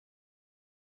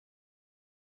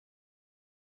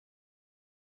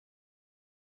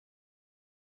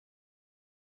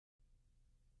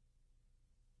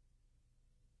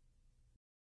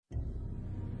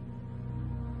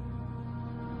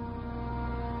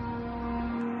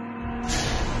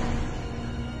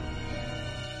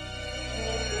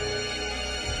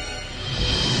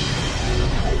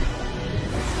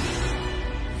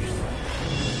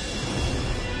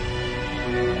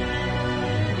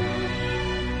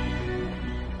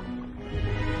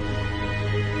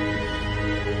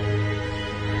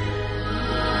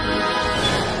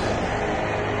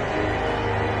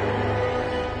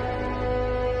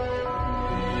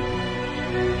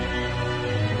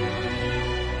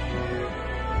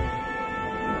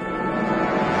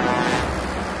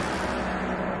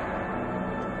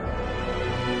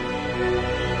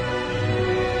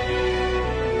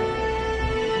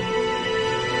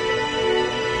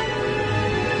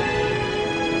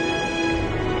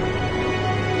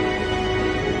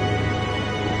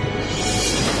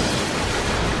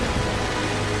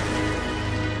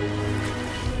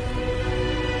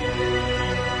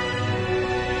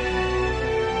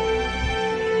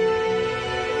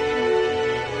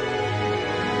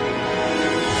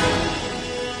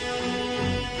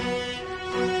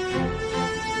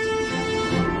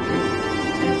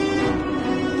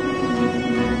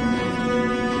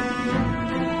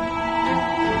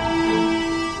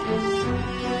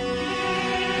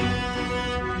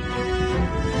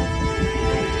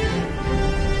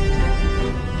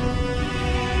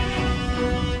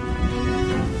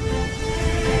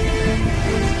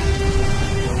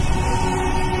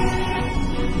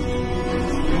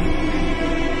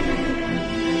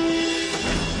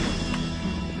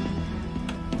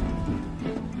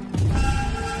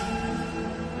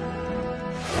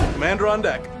Commander on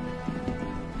deck.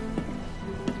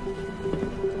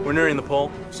 We're nearing the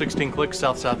pole, 16 clicks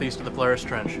south-southeast of the Polaris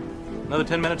Trench. Another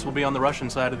 10 minutes we'll be on the Russian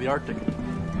side of the Arctic.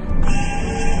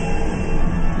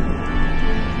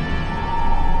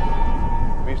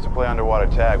 We used to play underwater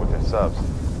tag with their subs.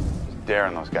 Just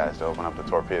daring those guys to open up the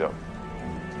torpedo.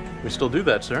 We still do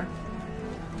that, sir.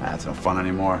 That's no fun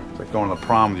anymore. It's like going to the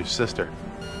prom with your sister.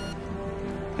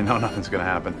 You know nothing's gonna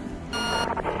happen.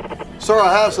 Sir,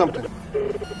 I have something.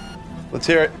 Let's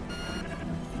hear it.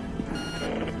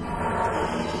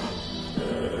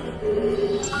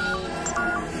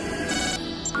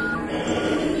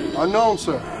 Unknown,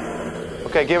 sir.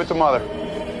 Okay, give it to Mother.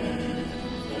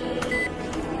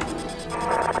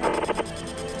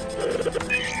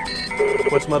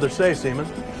 What's Mother say, Seaman?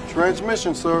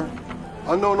 Transmission, sir.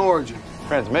 Unknown origin.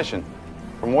 Transmission?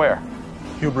 From where?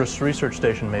 Hubris Research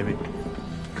Station, maybe.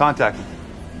 Contact him.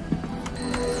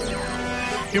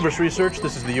 Hubris Research,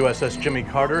 this is the U.S.S. Jimmy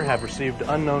Carter. Have received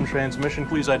unknown transmission.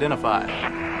 Please identify.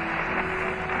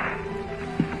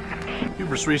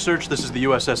 Hubris Research, this is the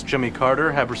U.S.S. Jimmy Carter.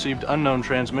 Have received unknown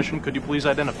transmission. Could you please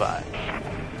identify?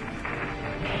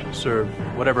 Sir,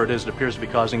 whatever it is, it appears to be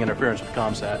causing interference with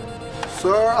ComSat.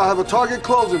 Sir, I have a target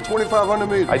closing 2,500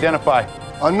 meters. Identify.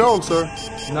 Unknown, sir.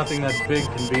 Nothing that big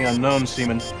can be unknown,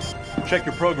 Seaman. Check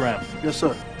your program. Yes,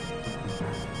 sir.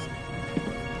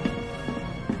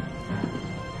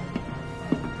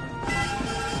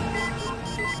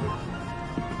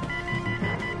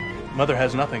 Mother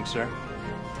has nothing, sir.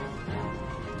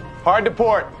 Hard to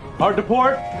port. Hard to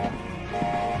port.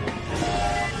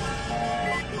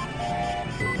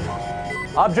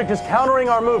 Object is countering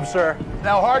our move, sir.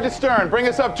 Now hard to stern. Bring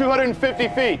us up 250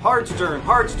 feet. Hard stern,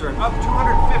 up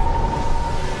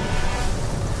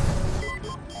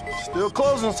 250. Still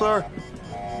closing, sir.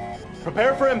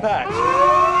 Prepare for impact.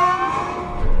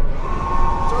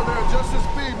 Sir, they're adjusting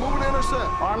speed. Moving to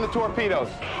intercept. Arm the torpedoes.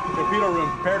 Torpedo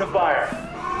room, prepare to fire.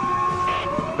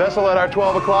 Vessel at our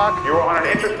 12 o'clock. You are on an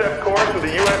intercept course with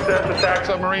the U.S.S. attack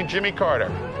submarine Jimmy Carter.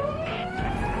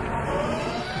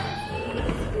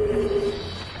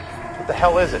 What the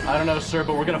hell is it? I don't know, sir,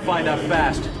 but we're gonna find out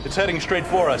fast. It's heading straight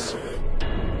for us.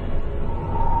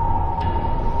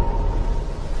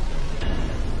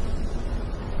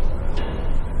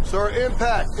 Sir,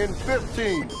 impact in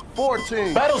 15,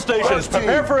 14. Battle stations, 13,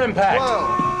 prepare for impact.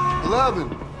 12, 11,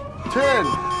 10,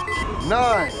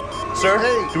 9. Sir,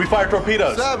 8, do we fire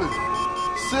torpedoes? 7,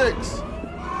 6,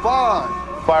 5.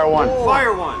 Fire one. 4,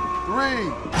 Fire one.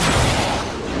 3,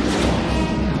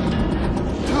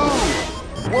 2,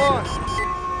 1.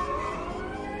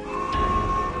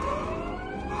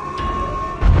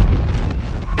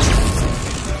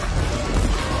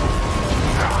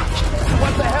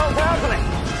 What the hell's happening?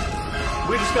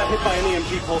 We just got hit by an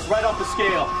EMG pulse right off the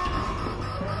scale.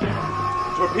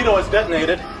 Torpedo has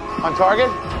detonated. On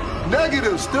target?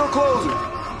 Negative, still closing.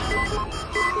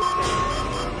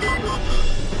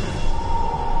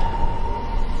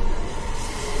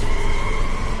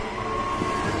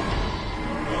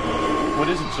 What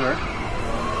is it, sir?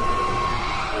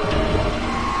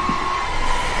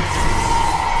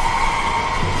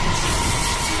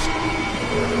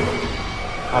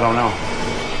 I don't know.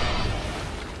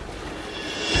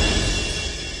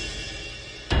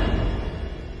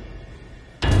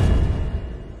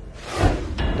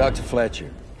 Dr.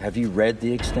 Fletcher, have you read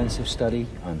the extensive study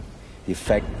on the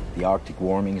effect the Arctic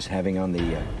warming is having on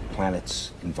the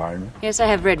planet's environment? Yes, I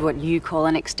have read what you call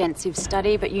an extensive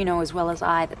study, but you know as well as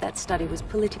I that that study was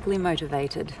politically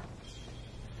motivated.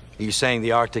 Are you saying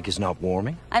the Arctic is not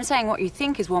warming? I'm saying what you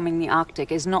think is warming the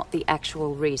Arctic is not the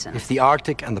actual reason. If the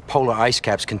Arctic and the polar ice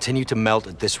caps continue to melt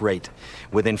at this rate,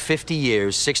 within 50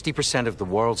 years, 60% of the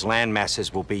world's land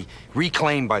masses will be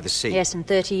reclaimed by the sea. Yes, and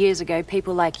 30 years ago,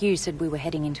 people like you said we were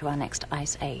heading into our next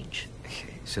ice age.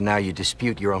 So now you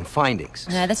dispute your own findings.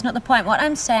 No, that's not the point. What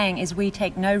I'm saying is we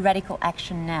take no radical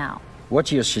action now.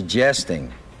 What you're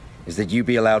suggesting is that you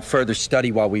be allowed further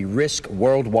study while we risk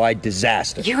worldwide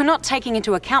disaster. You're not taking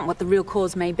into account what the real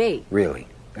cause may be. Really?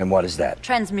 And what is that?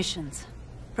 Transmissions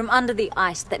from under the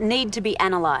ice that need to be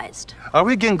analyzed. Are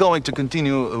we again going to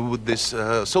continue with this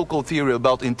so-called theory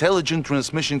about intelligent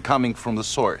transmission coming from the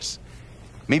source?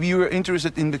 Maybe you are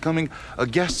interested in becoming a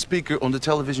guest speaker on the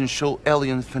television show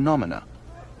Alien Phenomena.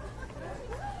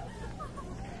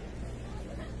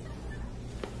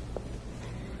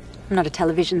 I'm not a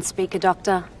television speaker,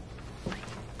 Doctor.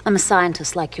 I'm a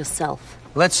scientist like yourself.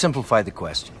 Let's simplify the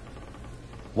question.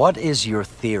 What is your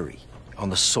theory on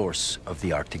the source of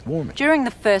the Arctic warming? During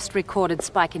the first recorded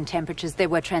spike in temperatures, there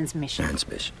were transmissions.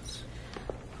 Transmissions.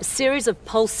 A series of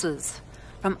pulses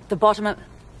from the bottom of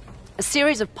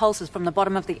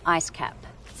the ice cap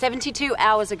 72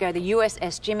 hours ago, the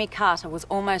U.S.S. Jimmy Carter was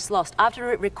almost lost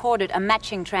after it recorded a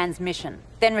matching transmission,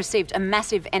 then received a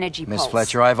massive energy pulse. Miss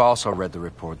Fletcher, I've also read the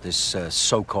report. This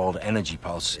so-called energy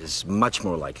pulse is much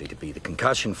more likely to be the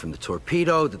concussion from the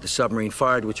torpedo that the submarine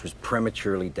fired, which was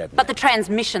prematurely detonated. But the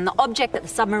transmission, the object that the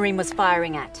submarine was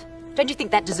firing at, don't you think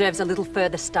that deserves a little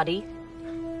further study?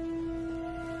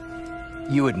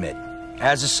 You admit,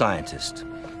 as a scientist,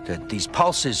 that these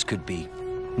pulses could be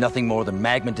nothing more than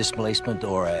magma displacement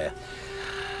or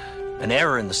an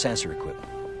error in the sensor equipment.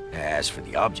 As for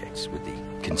the objects, with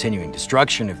the continuing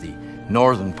destruction of the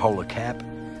northern polar cap,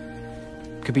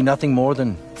 it could be nothing more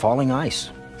than falling ice.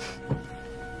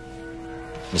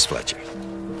 Miss Fletcher.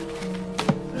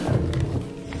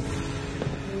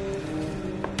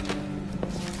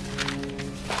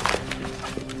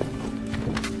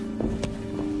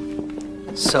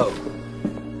 So,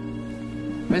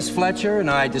 Miss Fletcher and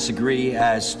I disagree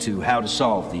as to how to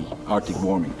solve the Arctic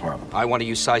warming problem. I want to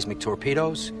use seismic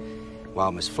torpedoes,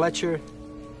 while Miss Fletcher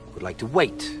would like to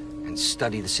wait and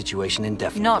study the situation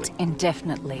indefinitely. Not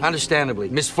indefinitely. Understandably,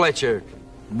 Miss Fletcher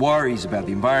worries about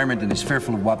the environment and is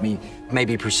fearful of what may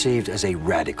be perceived as a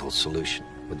radical solution.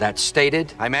 With that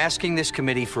stated, I'm asking this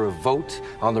committee for a vote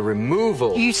on the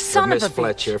removal of Miss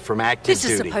Fletcher from active duty.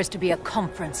 This is supposed to be a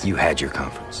conference. You had your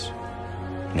conference.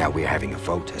 Now we are having a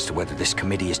vote as to whether this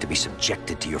committee is to be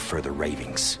subjected to your further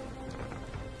ravings.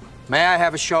 May I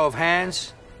have a show of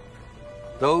hands?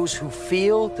 Those who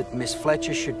feel that Miss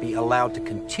Fletcher should be allowed to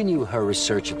continue her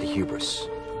research at the hubris.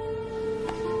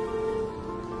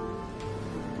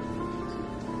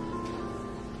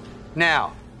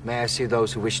 Now, may I see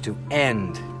those who wish to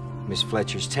end Miss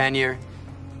Fletcher's tenure,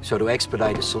 so to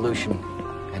expedite a solution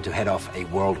and to head off a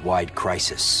worldwide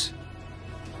crisis?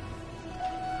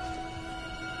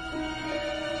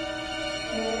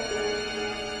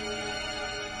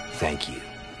 Thank you.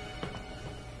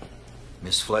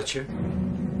 Miss Fletcher?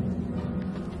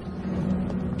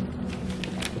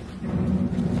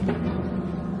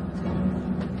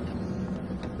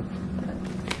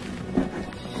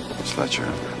 Miss Fletcher,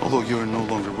 although you are no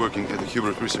longer working at the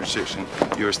Hubert Research Station,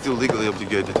 you are still legally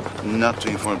obligated not to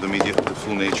inform the media of the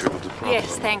full nature of the problem.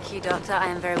 Yes, thank you, Doctor. I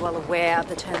am very well aware of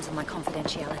the terms of my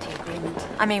confidentiality agreement.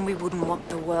 I mean, we wouldn't want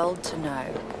the world to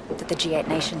know that the G8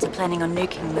 nations are planning on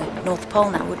nuking the North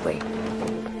Pole now, would we?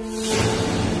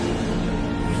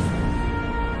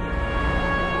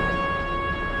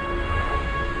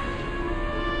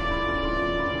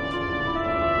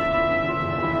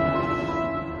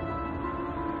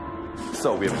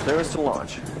 So, we have clearance to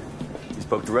launch. You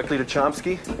spoke directly to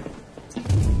Chomsky?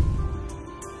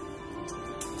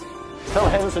 Tell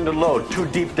Henderson to load 2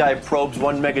 deep dive probes,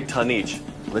 1 megaton each.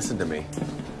 Listen to me.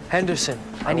 Henderson,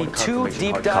 I need 2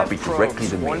 deep dive probes, directly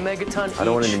to me. 1 megaton each. I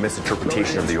don't want any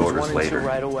misinterpretation of the orders later.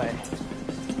 Right away.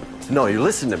 No, you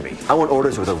listen to me. I want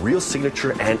orders with a real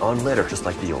signature and on letter, just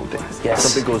like the old days. Yes.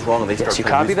 If something goes wrong and they start you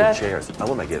playing copy that? chairs, I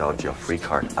want my get out of jail free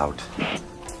card out.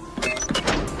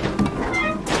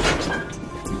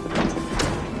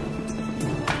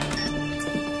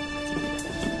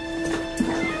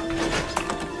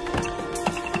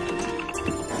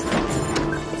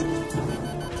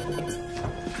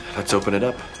 Let's open it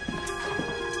up.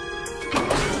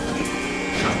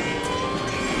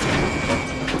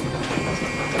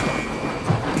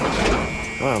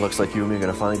 Well, looks like you and me are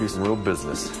gonna finally do some real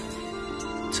business.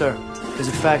 Sir, there's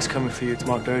a fax coming for you. It's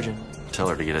marked urgent. Tell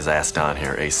her to get his ass down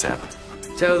here ASAP.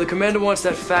 Tell her the commander wants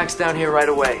that fax down here right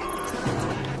away.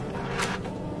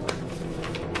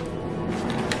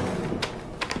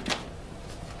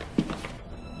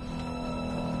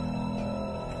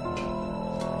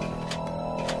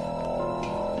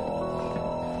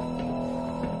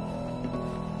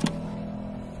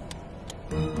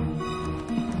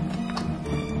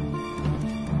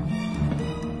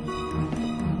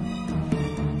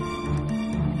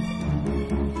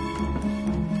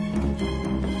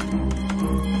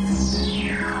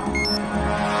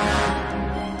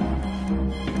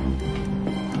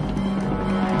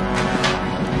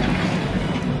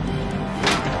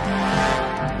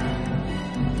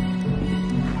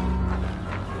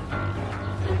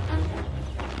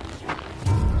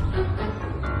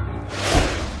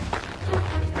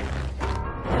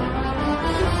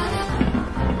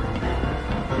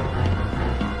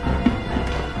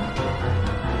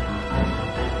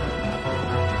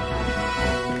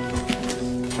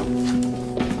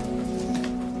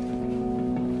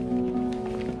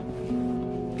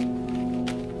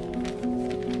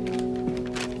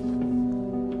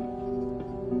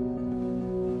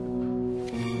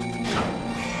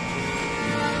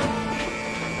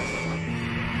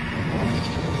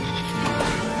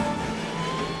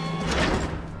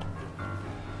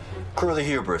 or the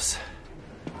hubris?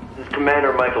 This is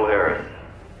Commander Michael Harris.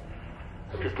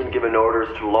 I've just been given orders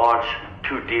to launch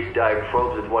 2 deep dive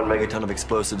probes with 1 megaton of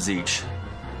explosives each.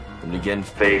 And begin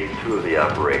phase 2 of the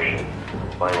operation.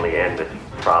 Finally end this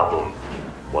problem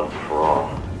once and for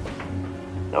all.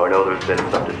 Now I know there's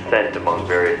been some dissent among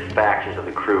various factions of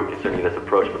the crew concerning this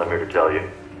approach, but I'm here to tell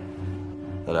you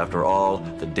that after all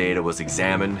the data was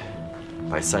examined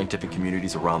by scientific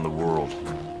communities around the world,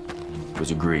 it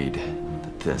was agreed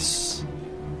that this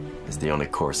is the only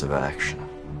course of action.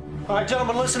 All right,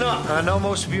 gentlemen, listen up. I know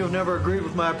most of you have never agreed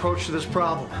with my approach to this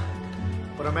problem,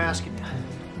 but I'm asking you.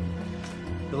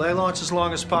 Delay launch as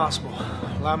long as possible.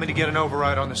 Allow me to get an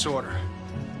override on this order.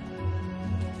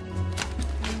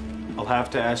 I'll have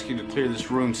to ask you to clear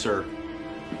this room, sir.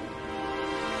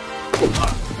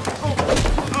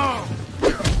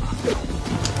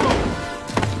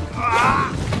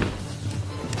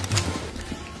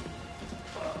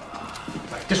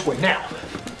 Right, this way now.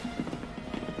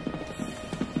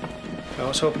 I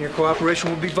was hoping your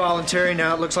cooperation would be voluntary.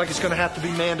 Now it looks like it's going to have to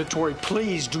be mandatory.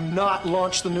 Please do not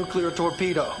launch the nuclear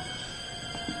torpedo.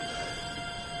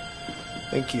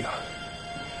 Thank you.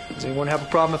 Does anyone have a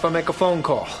problem if I make a phone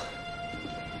call?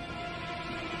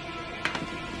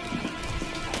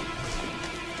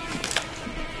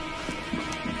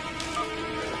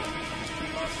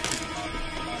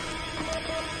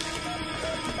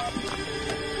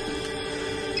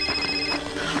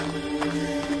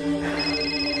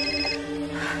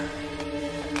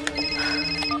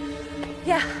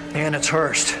 And it's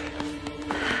Hurst.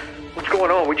 What's going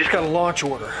on? We just got a launch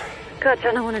order. God,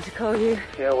 John, I wanted to call you.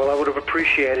 Yeah, well, I would have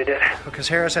appreciated it. Because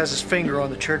Harris has his finger on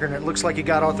the trigger, and it looks like he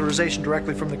got authorization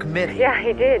directly from the committee. Yeah,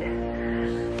 he did.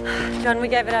 John, we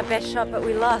gave it our best shot, but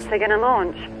we lost. They're gonna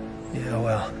launch. Yeah,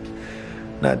 well,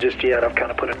 not just yet. I've kind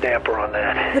of put a damper on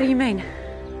that. What do you mean?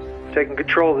 Taking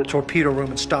control of the torpedo room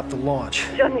and stop the launch.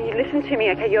 John, you listen to me,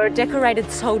 okay? You're a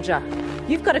decorated soldier.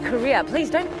 You've got a career.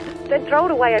 Please don't throw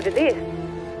it away over this.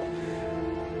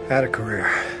 Had a career.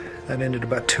 That ended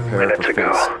about 2 minutes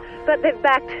ago. But they've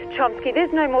backed Chomsky.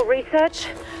 There's no more research.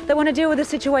 They want to deal with the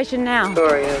situation now.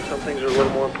 Sorry, Ann. Some things are a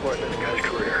little more important than a guy's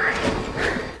career.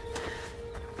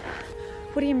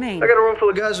 What do you mean? I got a room full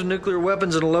of guys with nuclear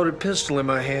weapons and a loaded pistol in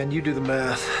my hand. You do the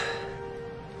math.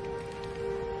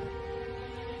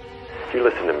 If you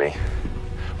listen to me,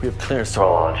 we have clearance to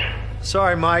launch.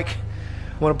 Sorry, Mike.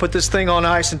 I want to put this thing on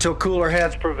ice until cooler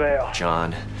heads prevail.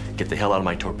 John, get the hell out of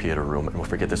my torpedo room and we'll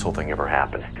forget this whole thing ever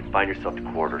happened. Confine yourself to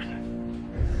quarters.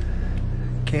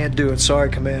 Can't do it.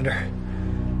 Sorry, Commander.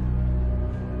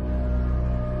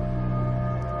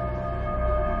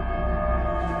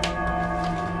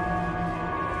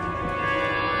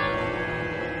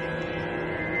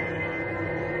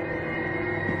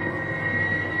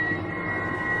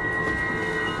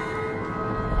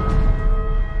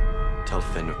 Tell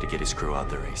Fenwick to get his crew out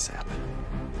there ASAP.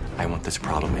 I want this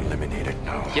problem eliminated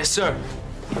now. Yes, sir.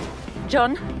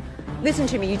 John, listen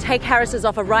to me. You take Harris's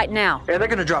offer right now. Yeah, they're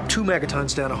gonna drop 2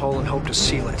 megatons down a hole and hope to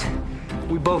seal it.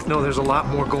 We both know there's a lot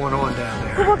more going on down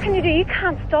there. Well, what can you do? You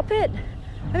can't stop it.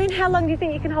 I mean, how long do you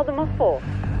think you can hold them off for?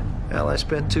 Well, I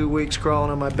spent 2 weeks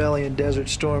crawling on my belly in Desert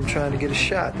Storm trying to get a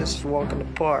shot. This is walk in the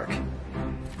park.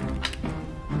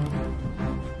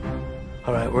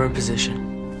 All right, we're in position.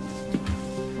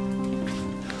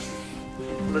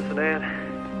 Listen, Ann.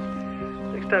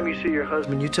 Next time you see your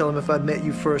husband, you tell him if I'd met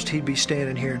you first, he'd be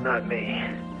standing here, not me.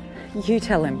 You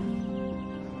tell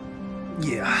him.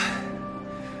 Yeah.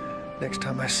 Next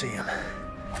time I see him.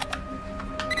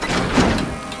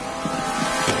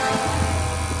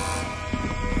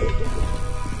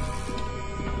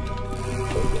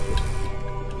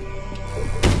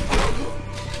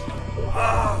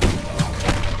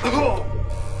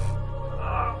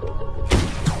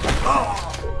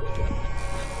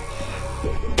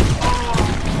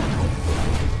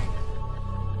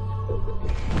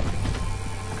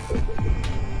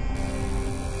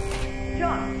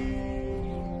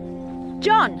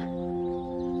 John!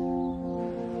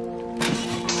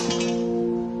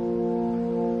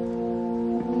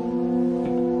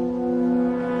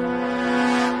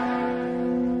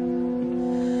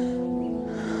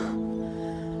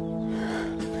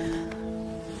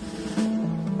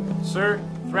 Sir,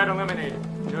 threat eliminated.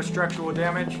 No structural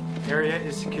damage. Area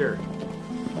is secure.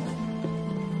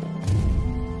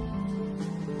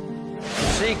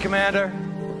 See, Commander.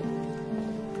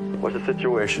 What's the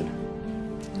situation?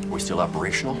 Are we still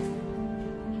operational?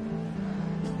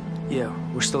 Yeah,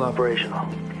 we're still operational.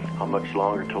 How much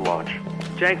longer to launch?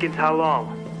 Jenkins, how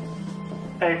long?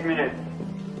 8 minutes.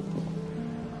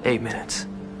 8 minutes.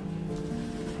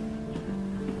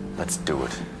 Let's do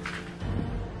it.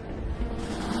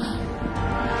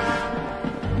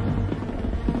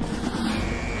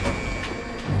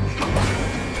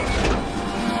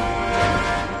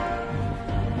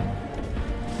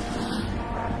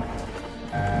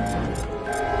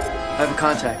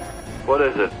 contact. What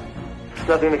is it?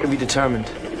 Nothing that can be determined.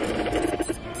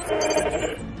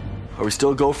 Are we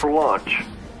still go for launch?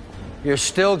 You're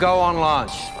still go on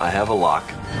launch. I have a lock.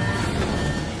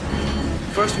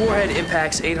 First warhead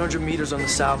impacts 800 meters on the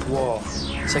south wall.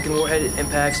 Second warhead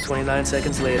impacts 29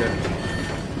 seconds later.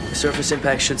 The surface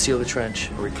impact should seal the trench.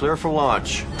 Are we clear for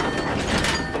launch?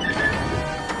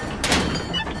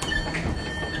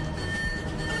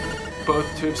 Both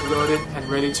tubes loaded and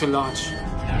ready to launch.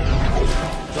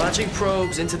 Launching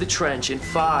probes into the trench in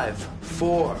 5,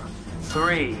 4,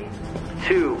 3,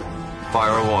 2.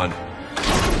 Fire one.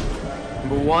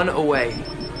 Number 1 away.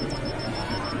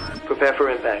 Prepare for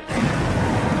impact.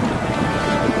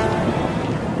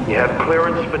 You have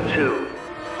clearance for 2.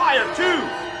 Fire 2!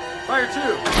 Fire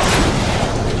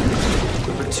 2!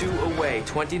 Number 2 away.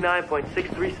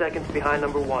 29.63 seconds behind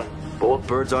number 1. Both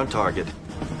birds on target.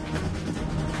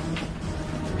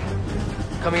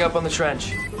 Coming up on the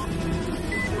trench.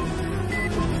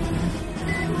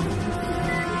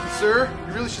 Sir,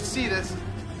 you really should see this.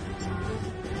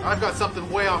 I've got something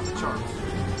way off the charts.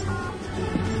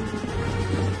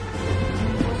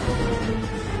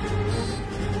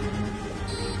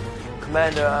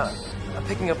 Commander, I'm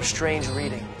picking up a strange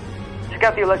reading. Check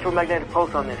out the electromagnetic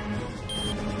pulse on this.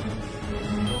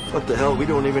 What the hell? We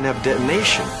don't even have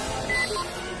detonation.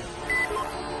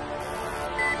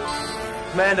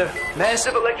 Commander,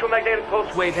 massive electromagnetic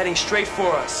pulse wave heading straight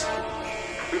for us.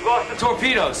 We've lost the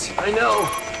torpedoes. I know.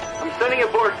 I'm sending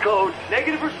aboard code.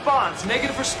 Negative response.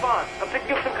 Negative response. I'm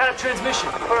picking up some kind of transmission.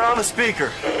 Put it on the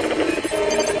speaker.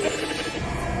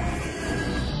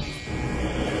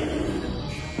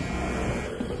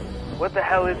 What the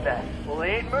hell is that? Well,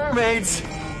 they ain't mermaids.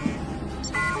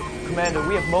 Commander,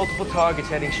 we have multiple targets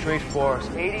heading straight for us.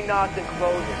 80 knots and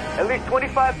closing. At least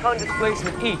 25-ton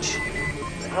displacement each.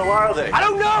 How are they? I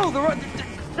don't know! They're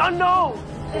unknown!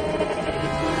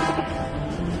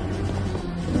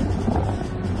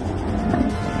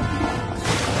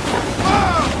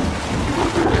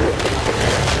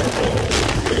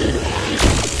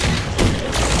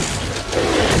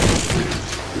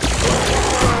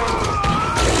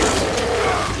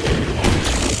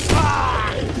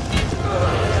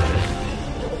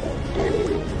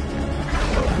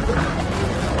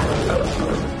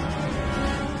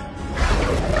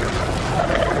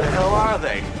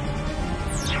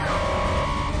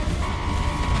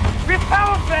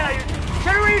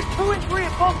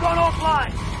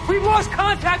 We've lost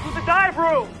contact with the dive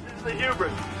room! This is the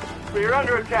hubris. We are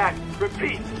under attack.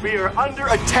 Repeat, we are under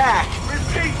attack.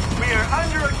 Repeat, we are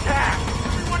under attack.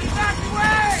 Everyone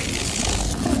evacuate!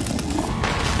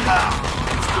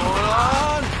 What's going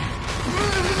on?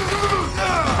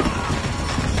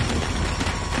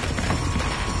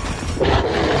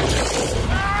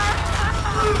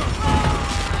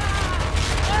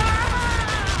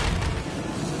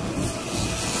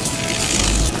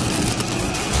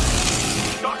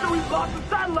 We've lost the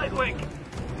satellite link!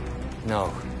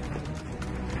 No.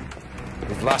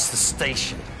 We've lost the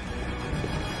station.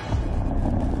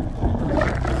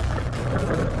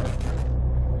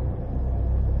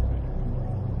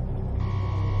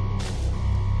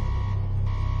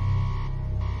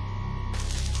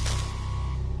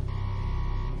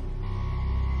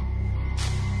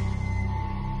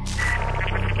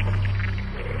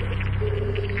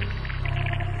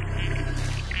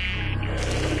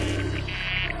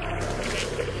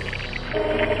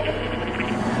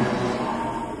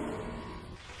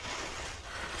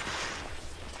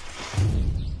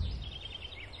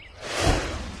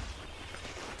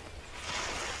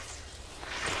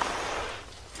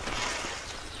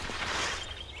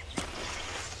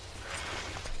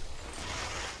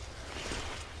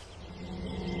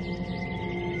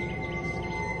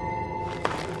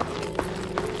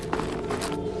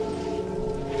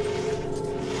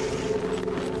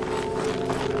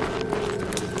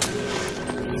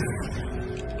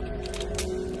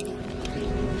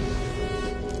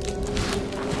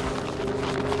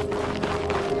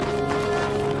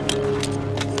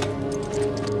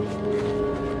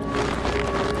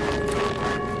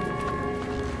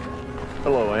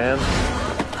 Hello, Anne.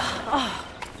 Oh.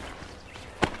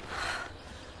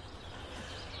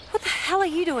 What the hell are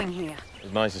you doing here?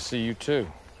 It's nice to see you, too.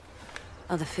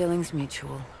 Oh, the feeling's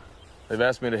mutual. They've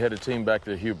asked me to head a team back to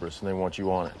the Hubris, and they want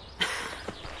you on it.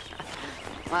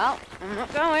 Well, I'm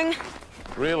not going.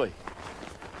 Really?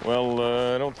 Well,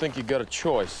 I don't think you got a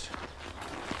choice.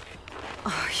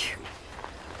 Oh, you...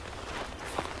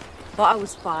 Well, I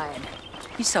was fired.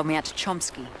 You sold me out to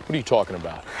Chomsky. What are you talking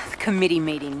about? The committee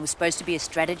meeting was supposed to be a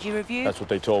strategy review. That's what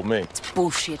they told me. It's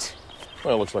bullshit.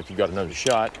 Well, it looks like you got another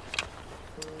shot.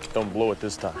 Don't blow it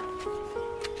this time.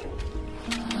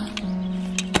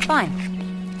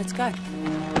 Fine. Let's go.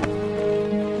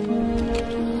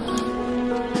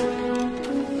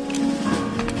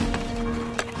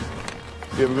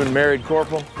 You ever been married,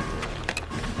 Corporal?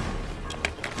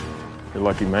 You're a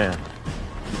lucky man.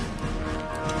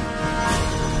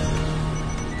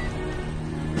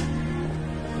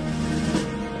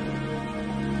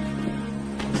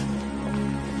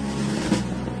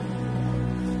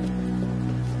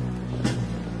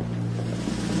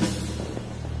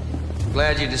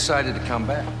 Glad you decided to come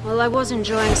back. Well, I was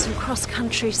enjoying some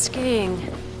cross-country skiing.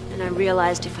 And I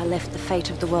realized if I left the fate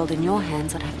of the world in your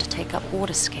hands, I'd have to take up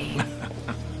water skiing.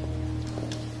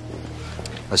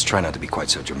 Let's try not to be quite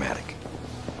so dramatic.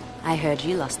 I heard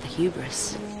you lost the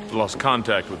hubris. Lost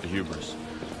contact with the hubris.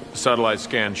 The satellite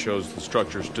scan shows the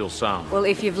structure's still sound. Well,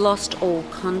 if you've lost all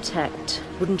contact,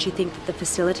 wouldn't you think that the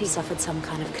facility suffered some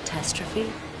kind of catastrophe?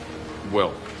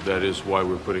 Well, that is why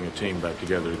we're putting a team back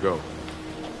together to go.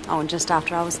 Oh, and just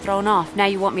after I was thrown off, now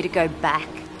you want me to go back?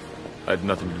 I had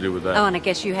nothing to do with that. Oh, and I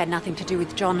guess you had nothing to do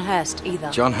with John Hurst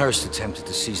either. John Hurst attempted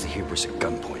to seize the hubris at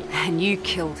gunpoint. And you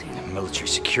killed him. The military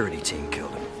security team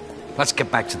killed him. Let's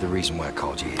get back to the reason why I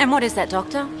called you here. And what is that,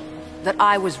 Doctor? That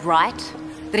I was right?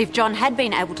 That if John had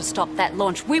been able to stop that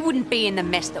launch, we wouldn't be in the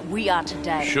mess that we are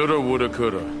today. Shoulda, woulda,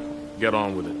 coulda. Get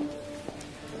on with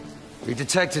it. We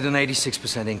detected an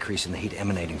 86% increase in the heat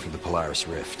emanating from the Polaris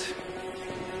Rift.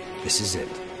 This is it.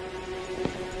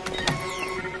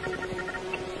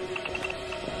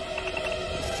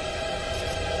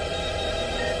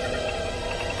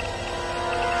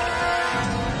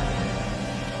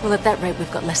 Well, at that rate,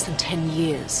 we've got less than 10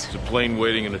 years. There's a plane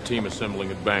waiting and a team assembling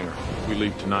at Bangor. We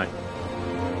leave tonight.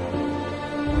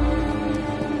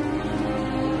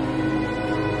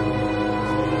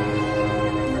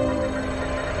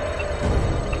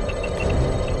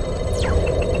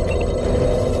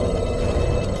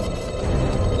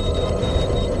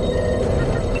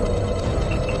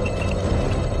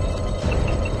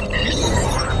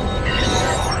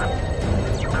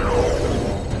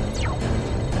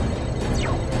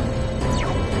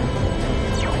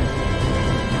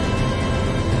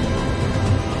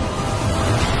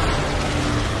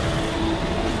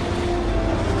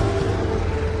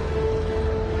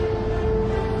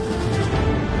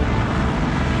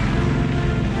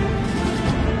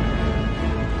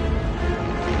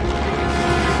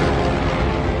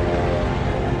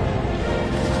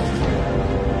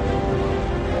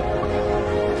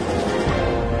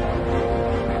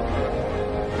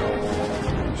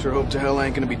 Sure hope to hell I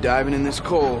ain't gonna be diving in this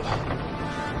cold.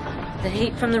 The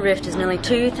heat from the rift is nearly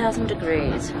 2,000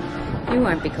 degrees. You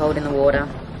won't be cold in the water.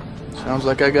 Sounds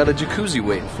like I got a jacuzzi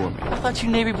waiting for me. I thought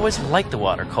you Navy boys liked the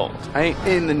water cold. I ain't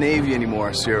in the Navy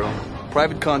anymore, Cyril.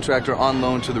 Private contractor on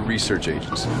loan to the research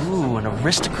agency. Ooh, an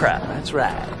aristocrat. That's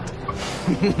right.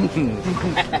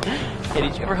 Hey,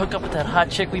 did you ever hook up with that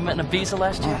hot chick we met in Ibiza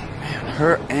last year? Oh, man,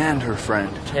 her and her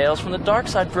friend. Tales from the dark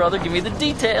side, brother. Give me the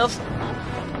details.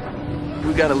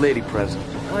 We got a lady present.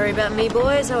 Don't worry about me,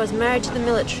 boys. I was married to the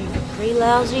military for 3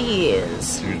 lousy years.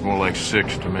 Seems more like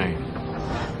 6 to me.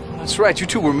 That's right, you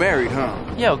two were married, huh?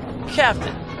 Yo,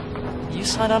 Captain. You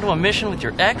signed on to a mission with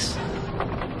your ex?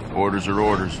 Orders are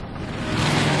orders.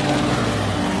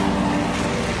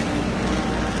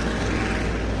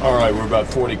 All right, we're about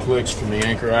 40 clicks from the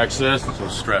anchor access, so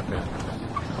strap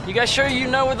in. You guys sure you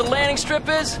know where the landing strip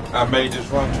is? I made this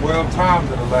run 12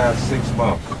 times in the last 6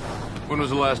 months. When was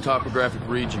the last topographic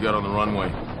read you got on the runway?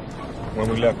 When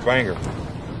we left Bangor.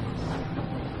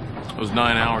 It was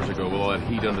 9 hours ago with all that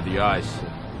heat under the ice.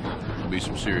 There'll be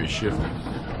some serious shifting.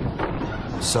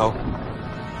 So?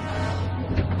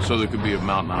 So there could be a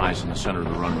mountain of ice in the center of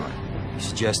the runway. You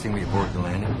suggesting we abort the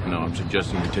landing? No, I'm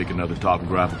suggesting we take another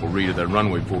topographical read of that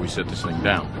runway before we set this thing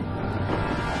down.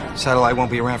 Satellite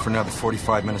won't be around for another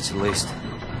 45 minutes at least.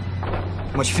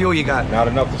 How much fuel you got? Not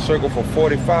enough to circle for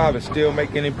 45 and still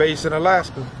make any base in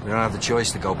Alaska. We don't have the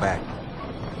choice to go back.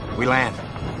 We land.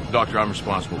 Doctor, I'm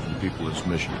responsible for the people of this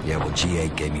mission. Yeah, well,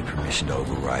 G8 gave me permission to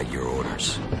override your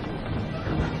orders.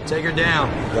 Take her down.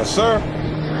 Yes, sir.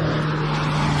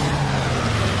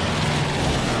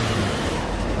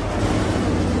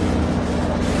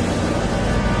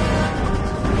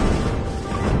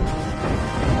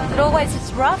 It always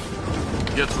is rough?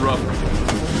 Gets rougher.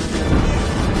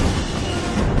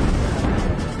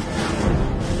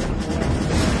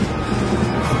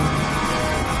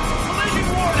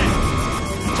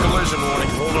 Collision warning.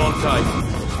 Hold on tight.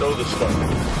 Stow the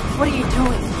stuff. What are you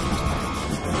doing?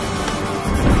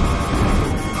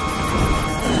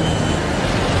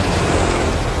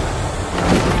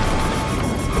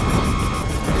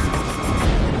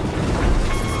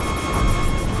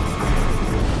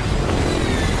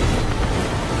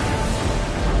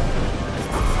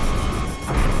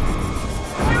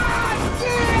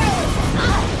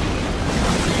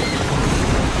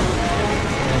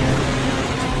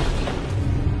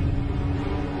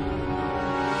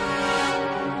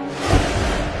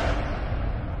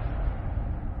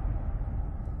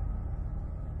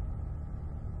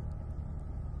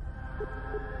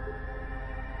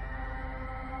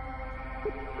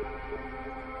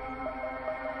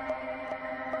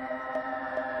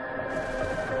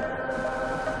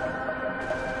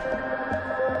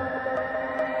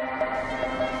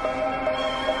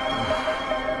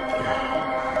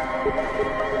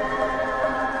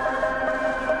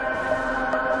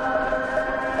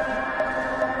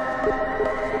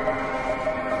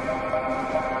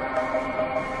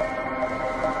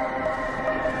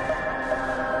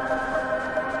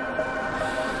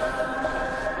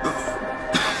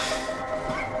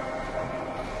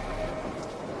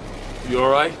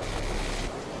 all right?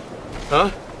 Huh?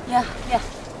 Yeah.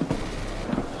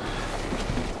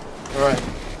 All right.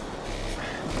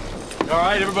 All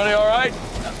right, everybody all right?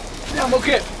 Yeah, I'm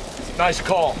okay. Nice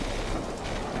call.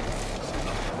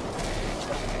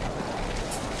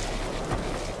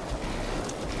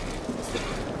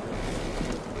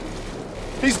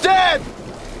 He's dead!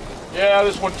 Yeah,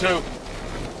 this one too.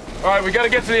 All right, we gotta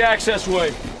get to the access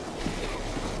way.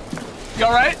 You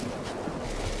all right?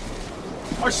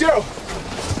 Cyril,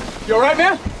 you all right,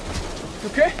 man? You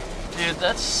okay? Dude,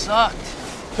 that sucked.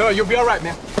 No, you'll be all right,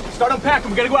 man. Start unpacking.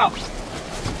 We gotta go out.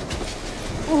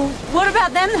 What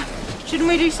about them? Shouldn't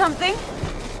we do something?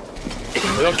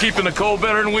 They'll keep in the cold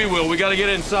better than we will. We gotta get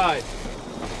inside.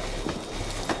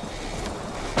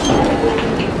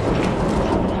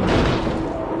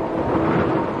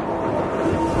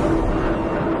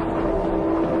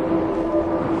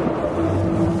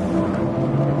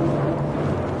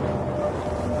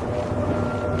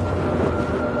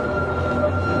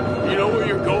 You know where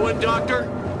you're going, Doctor?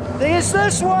 I think it's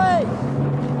this way.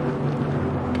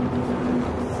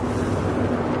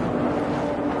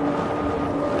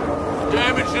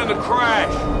 Damage in the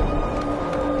crash.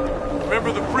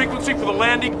 Remember the frequency for the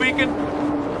landing beacon?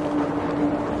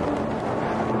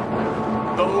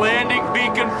 The landing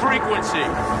beacon frequency.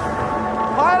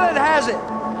 Pilot has it.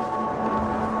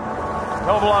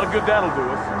 Hell of a lot of good that'll do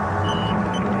us.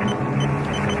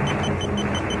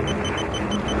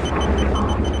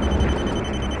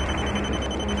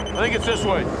 I think it's this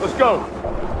way. Let's go.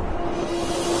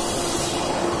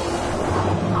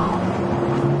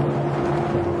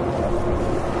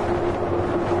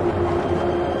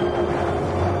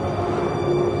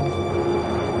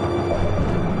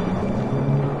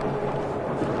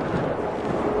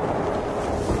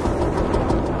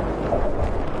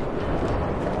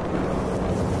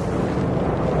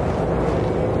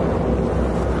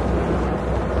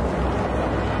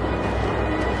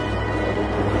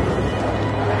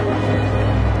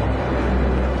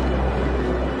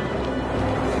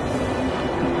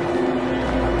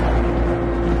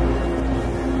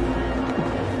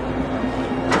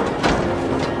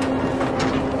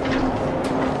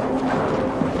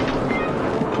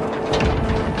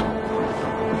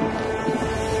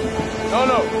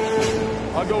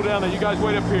 I'll go down there. You guys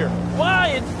wait up here. Why?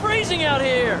 It's freezing out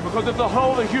here. Because if the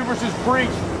hull of the Hubris is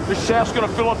breached, the shaft's gonna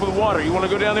fill up with water. You want to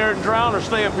go down there and drown or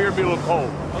stay up here and be a little cold?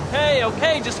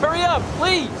 Okay, just hurry up,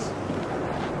 please.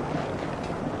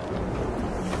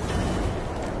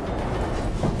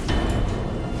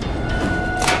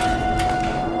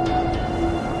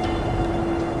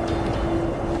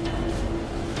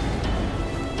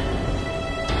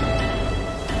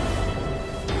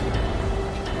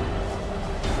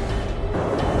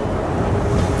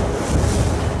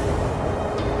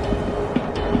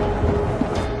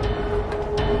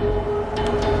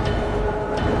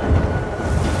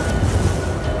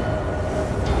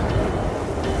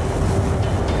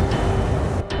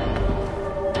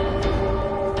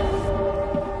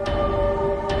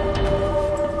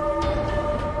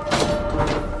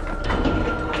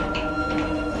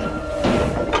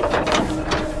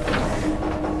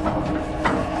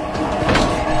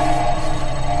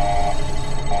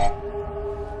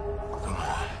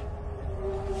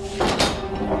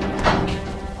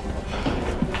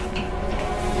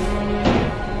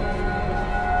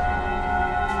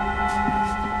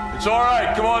 It's all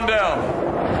right. Come on down.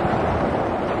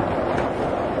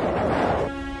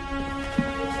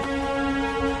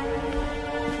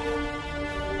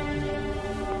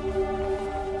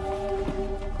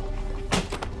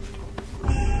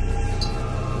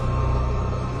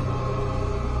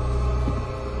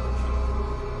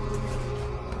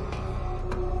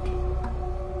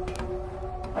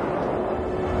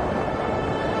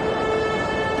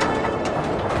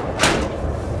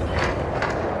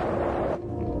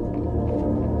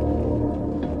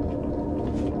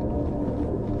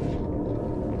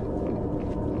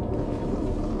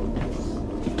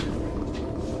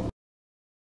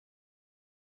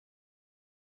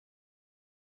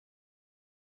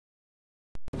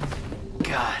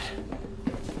 God.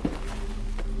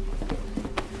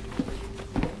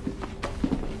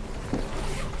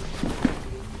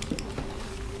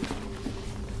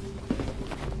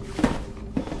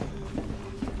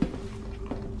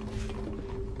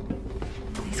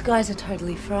 These guys are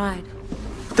totally fried.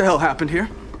 What the hell happened here?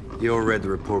 You all read the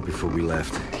report before we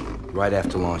left. Right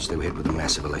after launch, they were hit with a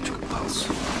massive electrical pulse.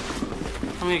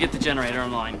 I'm gonna get the generator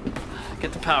online.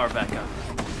 Get the power back up.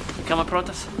 You come up with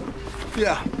us?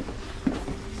 Yeah.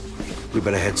 We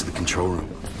better head to the control room.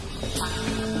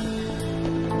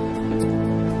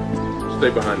 Stay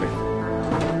behind me.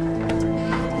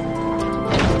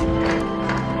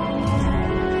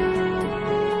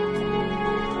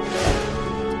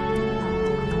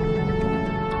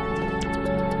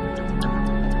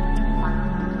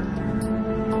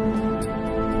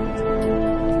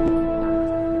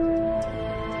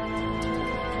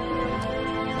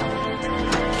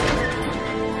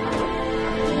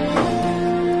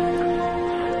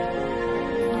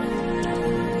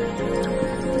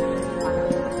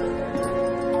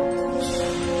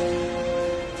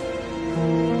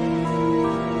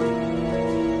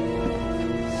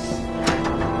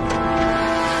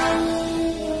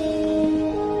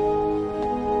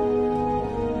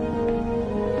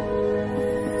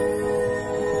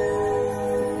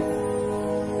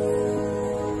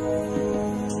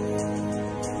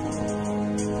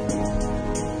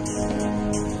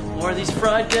 More of these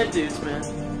fried dead dudes, man.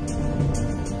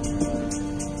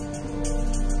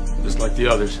 Just like the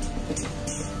others.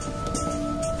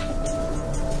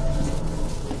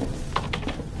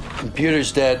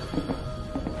 Computer's dead.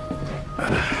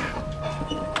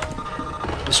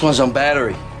 This one's on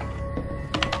battery.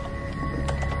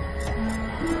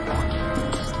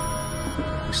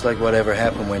 Looks like whatever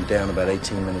happened went down about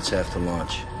 18 minutes after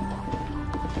launch.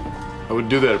 I would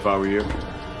do that if I were you.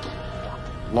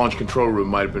 Launch control room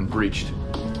might have been breached.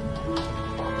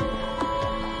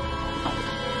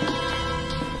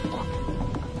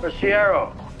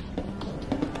 Sierra.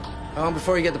 How long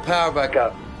before you get the power back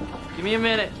up? Give me a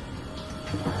minute.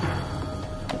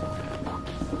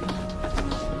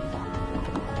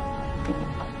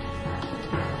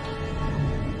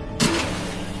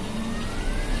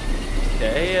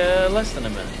 Okay, less than a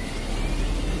minute.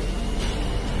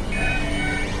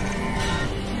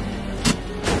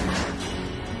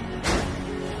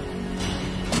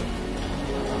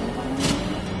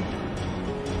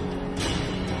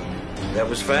 That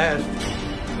was fast.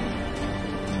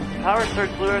 Power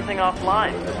surge blew everything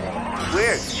offline.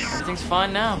 Weird. Everything's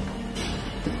fine now.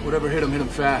 Whatever hit him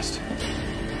fast.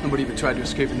 Nobody even tried to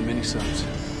escape in the mini-subs.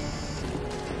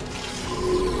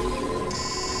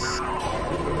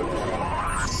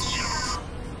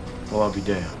 Well, I'll be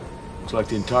damned. Looks like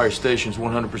the entire station's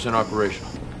 100%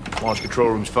 operational. Launch control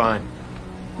room's fine.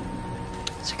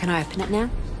 So can I open it now?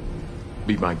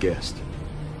 Be my guest.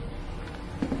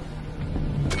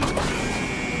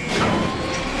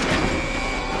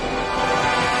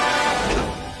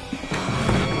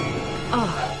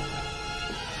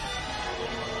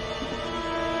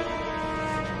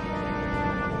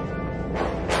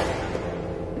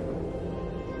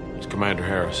 It's Commander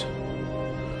Harris.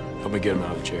 Help me get him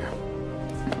out of the chair.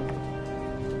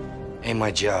 Ain't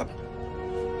my job.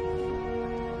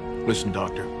 Listen,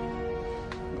 Doctor.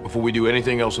 Before we do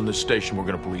anything else in this station, we're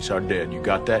gonna police our dead. You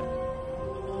got that?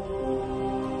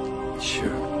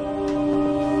 Sure.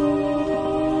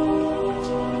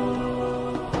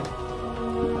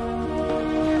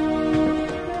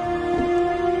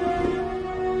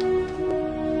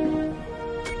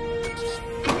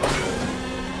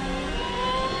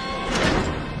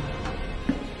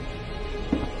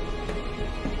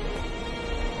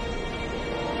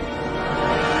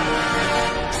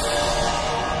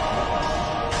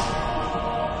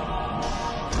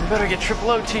 Better get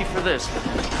triple OT for this.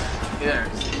 Yeah,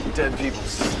 dead people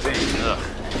stink. Ugh,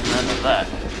 none of that.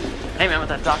 Hey man, with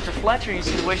that Dr. Fletcher, you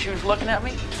see the way she was looking at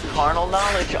me? Carnal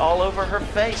knowledge all over her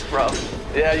face, bro.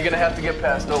 Yeah, you're gonna have to get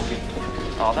past Opie.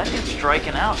 Oh, that dude's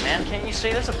striking out, man. Can't you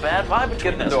see there's a bad vibe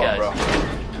between those guys? Bro.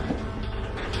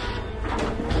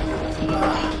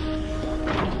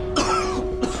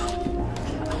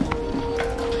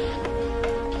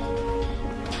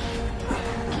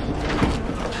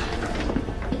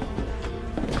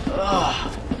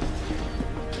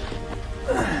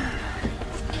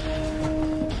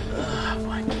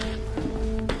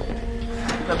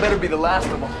 That better be the last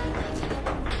of them.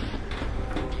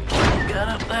 Got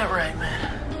up that right,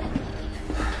 man.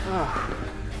 Oh,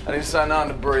 I didn't sign on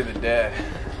to bury the dead.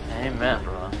 Amen,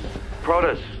 bro.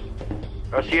 Protus.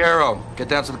 Sierra, get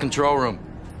down to the control room.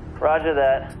 Roger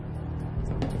that.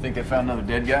 Think they found another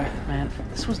dead guy? Man,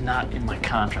 this was not in my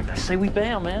contract. I say we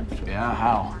bail, man. Yeah,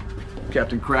 how?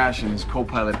 Captain Crash and his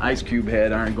co-pilot Ice Cube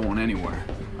Head aren't going anywhere.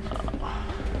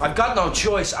 I've got no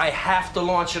choice. I have to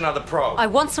launch another probe. I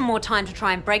want some more time to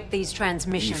try and break these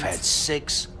transmissions. You've had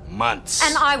 6 months.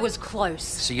 And I was close.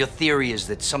 So your theory is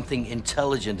that something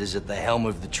intelligent is at the helm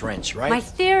of the trench, right? My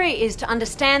theory is to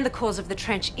understand the cause of the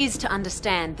trench is to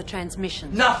understand the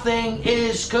transmission. Nothing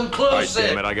is conclusive. All right,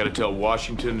 damn it, I gotta tell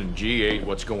Washington and G8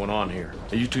 what's going on here.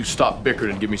 Now, you two stop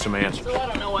bickering and give me some answers. So I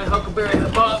don't know why Huckleberry and the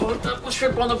Bob hooked up with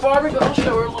shrimp on the barbie, but I'll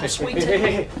show her a little sweet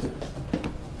Hey.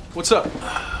 What's up?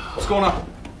 What's going on?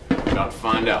 About to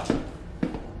find out.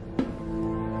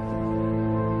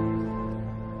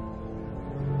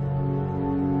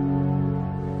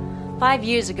 Five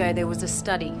years ago, there was a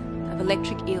study of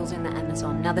electric eels in the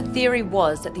Amazon. Now, the theory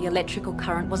was that the electrical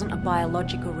current wasn't a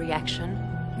biological reaction,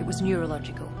 it was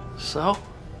neurological. So?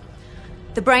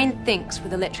 The brain thinks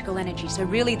with electrical energy, so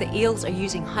really the eels are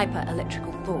using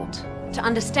hyper-electrical thought. To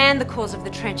understand the cause of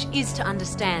the trench is to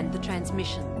understand the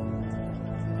transmission.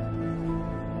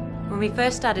 When we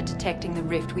first started detecting the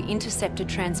rift, we intercepted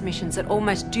transmissions that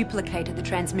almost duplicated the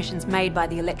transmissions made by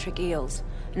the electric eels.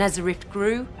 And as the rift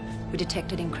grew, we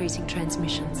detected increasing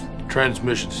transmissions.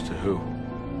 Transmissions to who?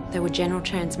 There were general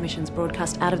transmissions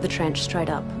broadcast out of the trench straight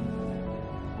up.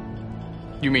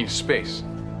 You mean space?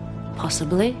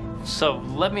 Possibly. So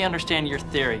let me understand your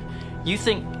theory. You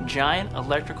think giant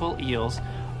electrical eels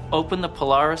opened the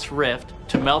Polaris Rift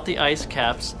to melt the ice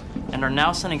caps and are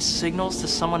now sending signals to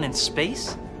someone in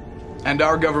space? And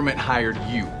our government hired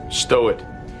you. Stow it.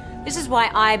 This is why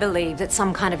I believe that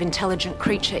some kind of intelligent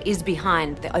creature is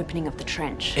behind the opening of the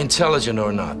trench. Intelligent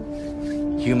or not,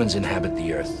 humans inhabit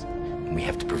the Earth, and we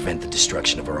have to prevent the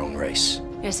destruction of our own race.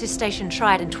 Yes, this station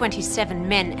tried and 27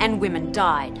 men and women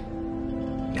died.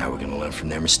 Now we're gonna learn from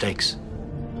their mistakes.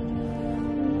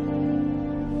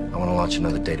 I want to launch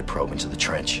another data probe into the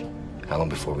trench. How long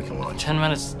before we can launch? 10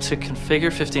 minutes to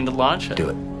configure, 15 to launch. Do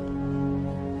it.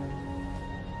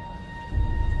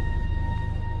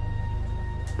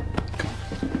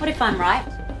 What if I'm right?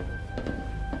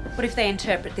 What if they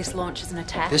interpret this launch as an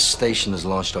attack? This station has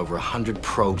launched over 100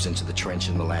 probes into the trench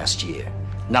in the last year.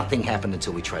 Nothing happened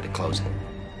until we tried to close it.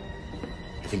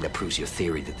 I think that proves your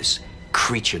theory that this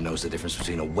creature knows the difference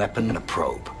between a weapon and a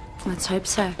probe. Let's hope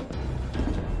so.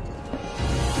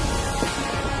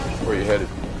 Where are you headed?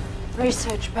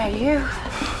 Research by you.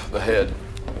 The head.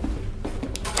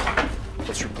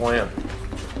 What's your plan?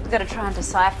 We've got to try and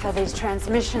decipher these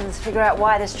transmissions, figure out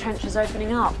why this trench is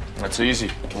opening up. That's easy.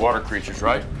 Water creatures,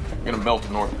 right? You're gonna melt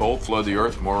the North Pole, flood the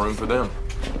Earth, more room for them.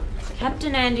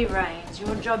 Captain Andy Raines,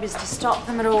 your job is to stop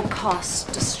them at all costs,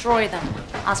 destroy them.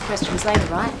 Ask questions later,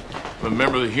 right? I'm a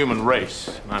member of the human race,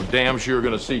 and I'm damn sure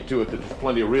gonna see to it that there's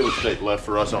plenty of real estate left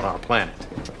for us on our planet.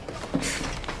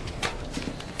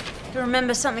 Do you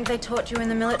remember something they taught you in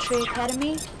the military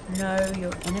academy? Know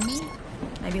your enemy?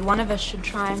 Maybe one of us should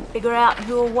try and figure out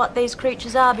who or what these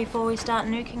creatures are before we start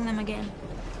nuking them again.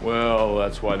 Well,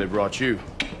 that's why they brought you.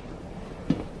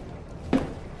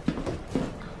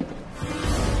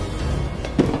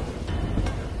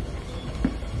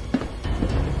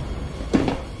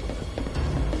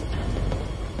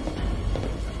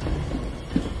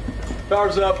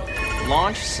 Power's up.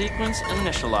 Launch sequence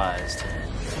initialized.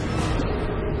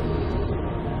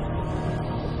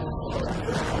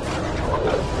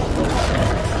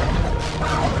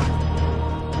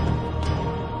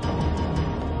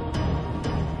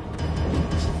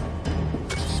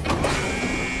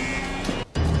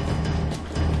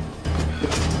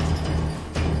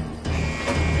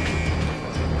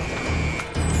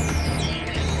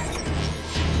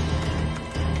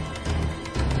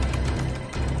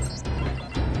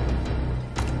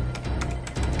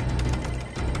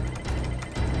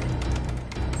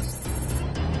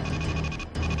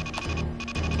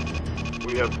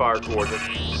 We have fire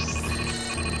coordinates.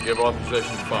 Give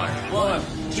authorization to fire. 1,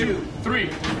 2, 3.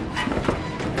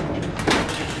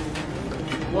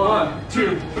 1,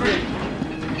 2, 3.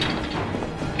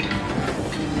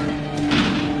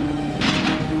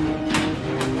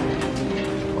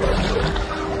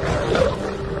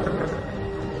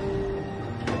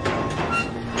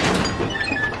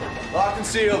 Locked and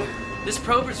sealed. This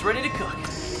probe is ready to cook.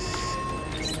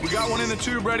 We got one in the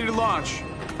tube ready to launch.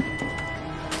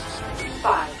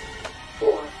 5,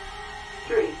 4,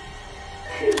 3,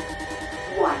 2,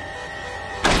 1.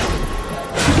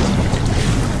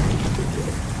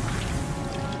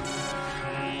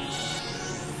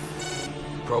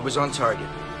 Probe is on target.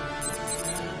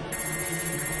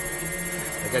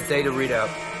 I got data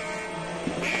readout.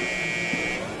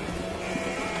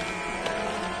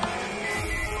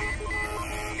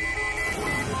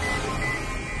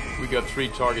 We got 3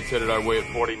 targets headed our way at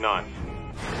 49.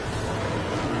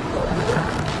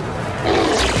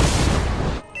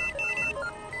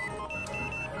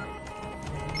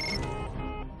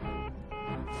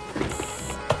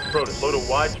 Protus, load a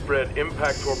widespread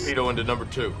impact torpedo into number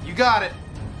 2. You got it.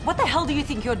 What the hell do you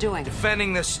think you're doing?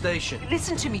 Defending this station.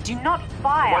 Listen to me, do not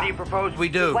fire. What do you propose We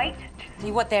do. Wait.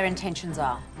 See what their intentions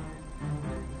are.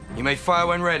 You may fire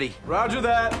when ready. Roger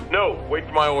that. No, wait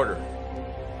for my order.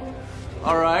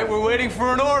 All right, we're waiting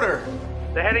for an order.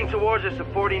 They're heading towards us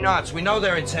at 49 knots. We know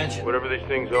their intention. Whatever these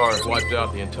things are, it's wiped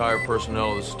out the entire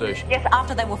personnel of the station. Yes,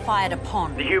 after they were fired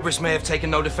upon. The hubris may have taken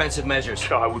no defensive measures.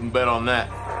 I wouldn't bet on that.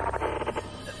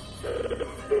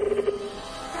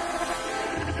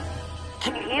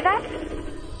 Can you hear that?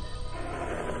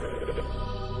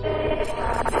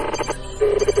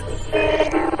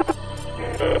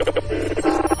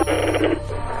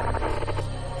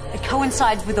 It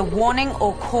coincides with a warning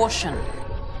or caution.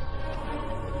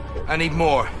 I need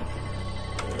more.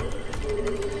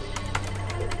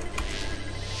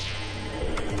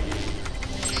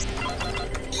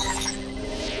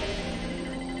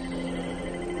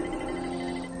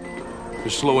 They're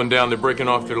slowing down. They're breaking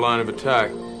off their line of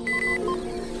attack.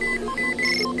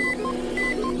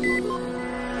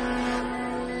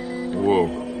 Whoa.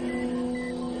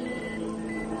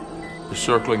 They're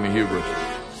circling the hubris.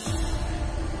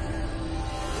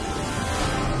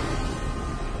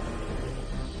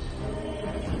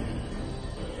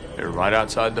 right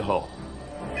outside the hull.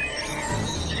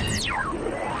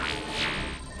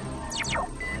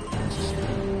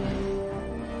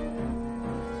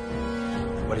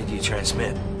 What did you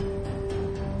transmit?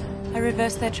 I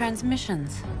reversed their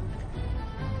transmissions.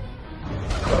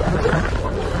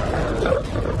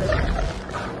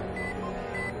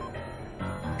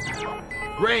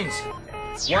 Rains!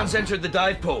 One's entered the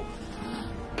dive pool.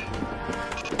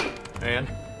 And?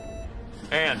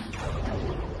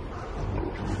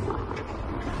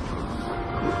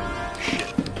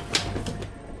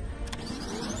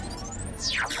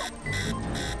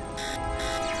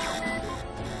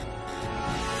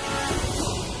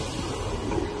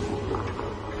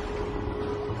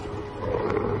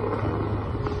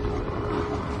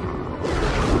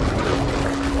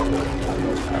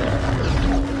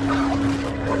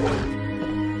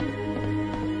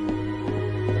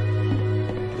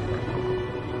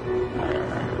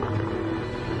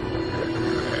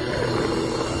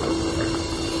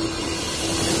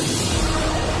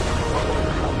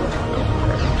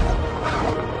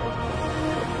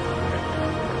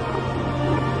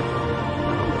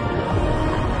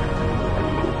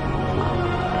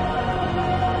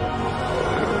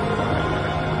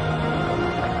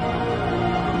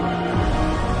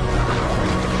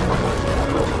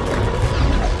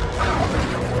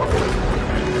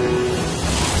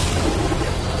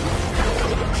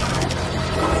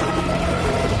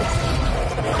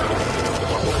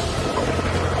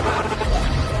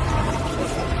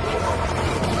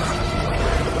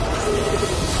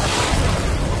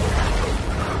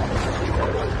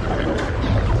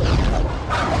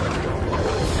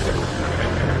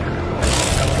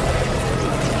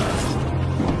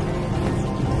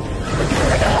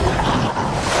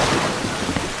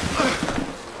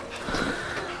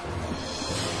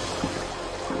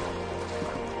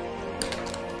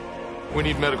 We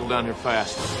need medical down here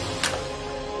fast.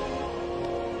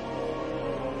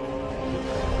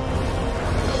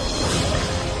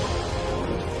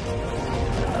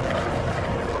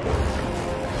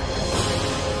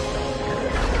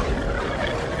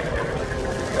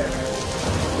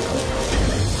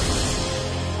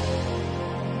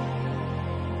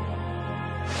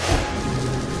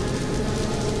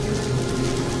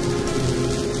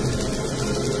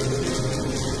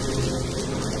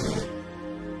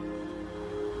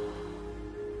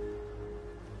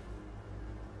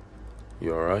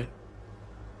 You all right?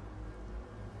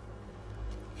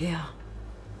 Yeah.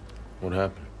 What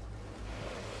happened?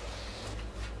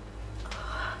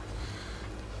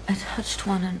 I touched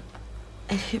one and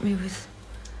it hit me with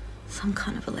some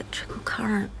kind of electrical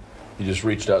current. You just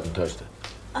reached out and touched it.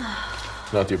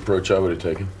 Not the approach I would have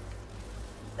taken.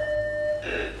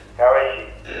 How is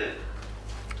she?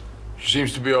 She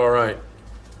seems to be all right.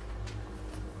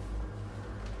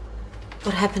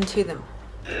 What happened to them?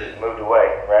 Moved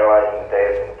away, analyzing the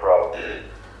data from the probe.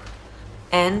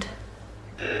 And?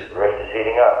 The rift is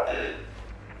heating up.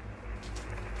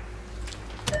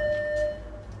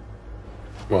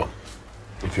 Well,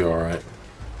 if you're all right.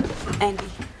 Andy.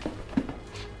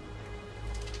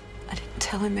 I didn't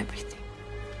tell him everything.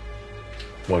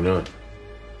 Why not?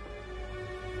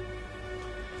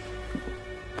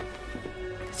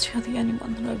 Because you're the only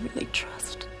one that I really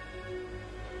trust.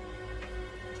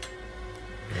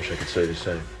 I wish I could say the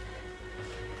same.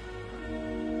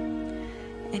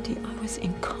 Andy, I was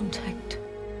in contact.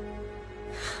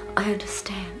 I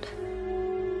understand.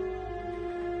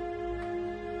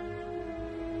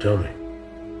 Tell me.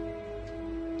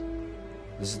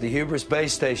 This is the U.S.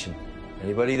 base station.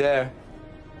 Anybody there?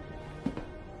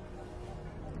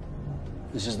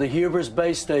 This is the U.S.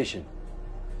 base station.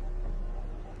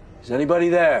 Is anybody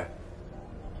there?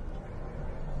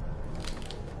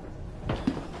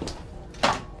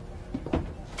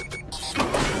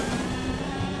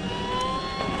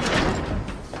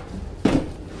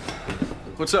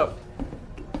 What's up?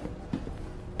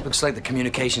 Looks like the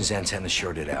communications antenna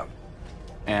shorted out.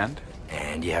 And?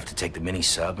 And you have to take the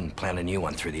mini-sub and plant a new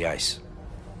one through the ice.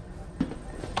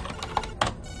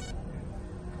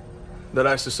 That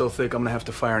ice is so thick, I'm gonna have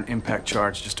to fire an impact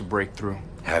charge just to break through.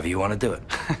 However you want to do it.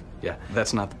 Yeah,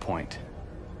 that's not the point.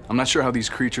 I'm not sure how these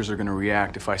creatures are gonna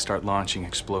react if I start launching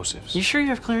explosives. You sure you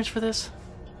have clearance for this?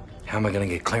 How am I gonna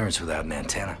get clearance without an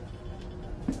antenna?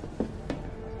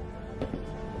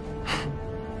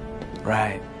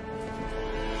 Right.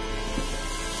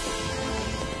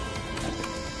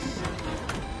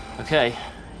 Okay,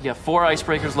 you got 4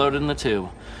 icebreakers loaded in the tube.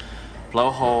 Blow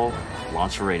a hole,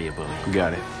 launch a radio buoy.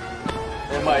 Got it.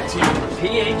 MIT,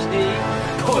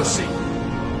 PhD, pussy.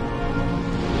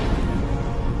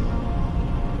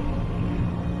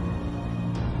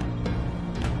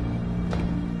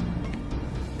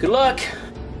 Good luck.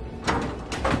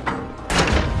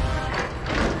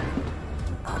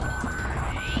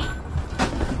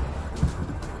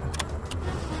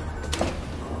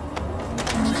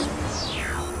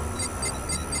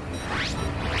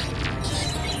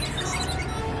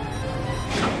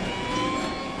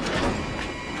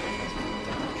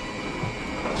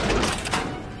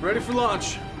 Ready for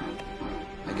launch.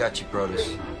 I got you,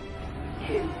 Protus.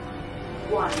 2,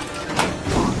 1.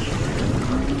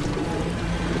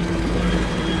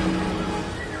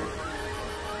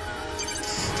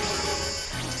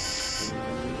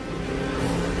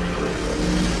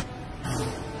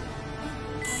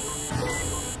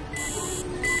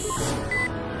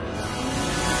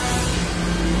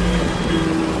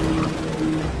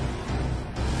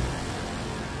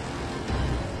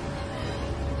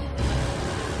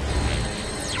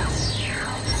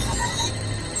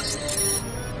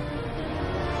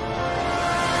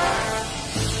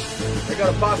 I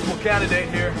got a possible candidate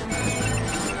here.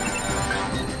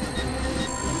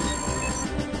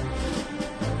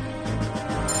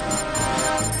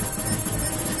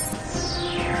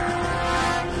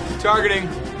 Targeting.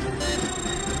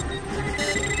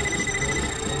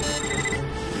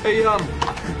 Hey,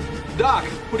 Doc,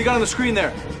 what do you got on the screen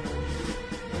there?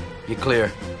 You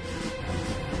clear.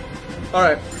 All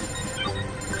right.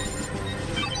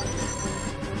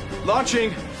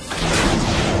 Launching.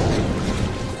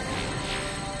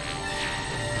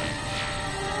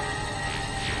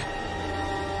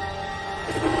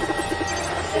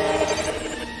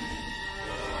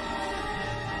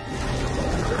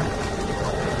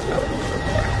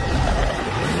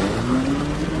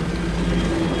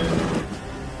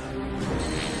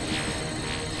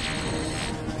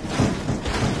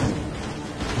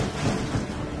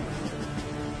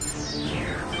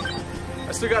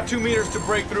 I still got 2 meters to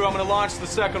break through. I'm gonna launch the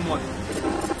second one.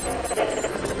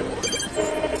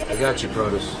 I got you,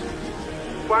 Protus.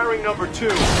 Firing number 2.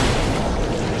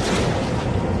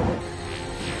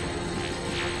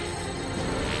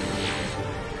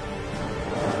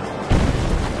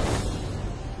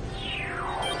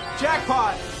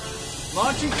 Jackpot!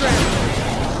 Launching transfer.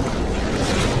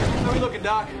 How we looking,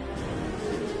 Doc?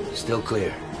 Still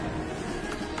clear.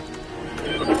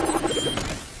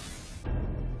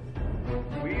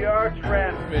 We are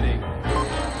transmitting.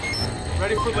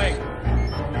 Ready for link.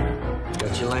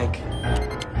 Got your link.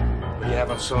 What do you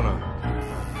have on sonar?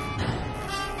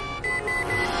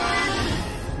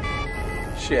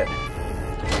 Shit.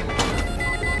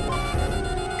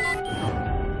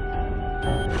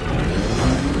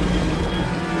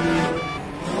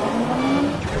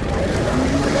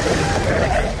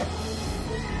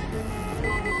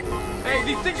 Hey,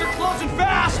 these things are closing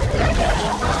fast!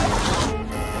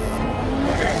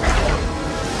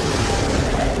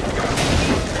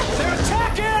 They're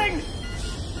attacking!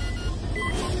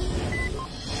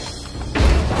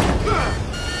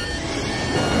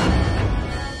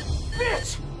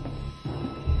 Bitch!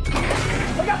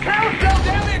 I got carousel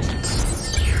damage!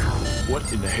 What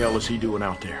in the hell is he doing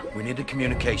out there? We needed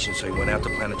communication, so he went out to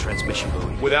plant a transmission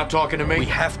buoy. Without talking to me? We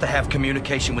have to have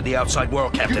communication with the outside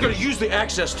world, Captain. You're gonna use the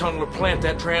access tunnel to plant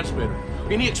that transmitter.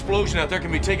 Any explosion out there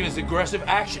can be taken as aggressive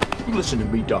action. You listen to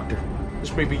me, Doctor.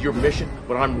 This may be your mission,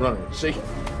 but I'm running it, see?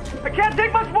 I can't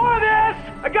take much more of this!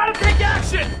 I gotta take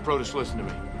action! Protus, listen to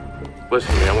me.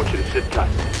 Listen to me, I want you to sit tight.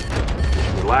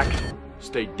 Just relax,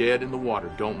 stay dead in the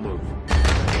water, don't move.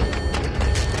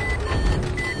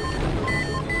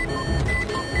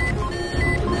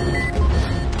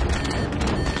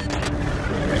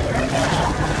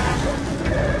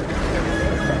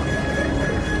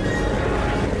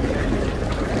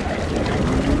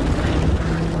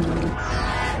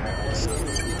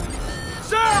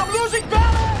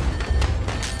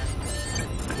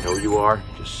 I know you are.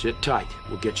 Just sit tight.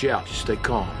 We'll get you out. Just stay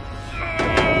calm.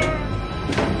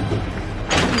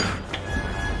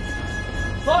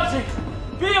 Launching!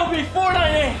 BOB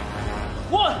 498!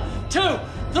 1, 2,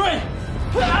 3!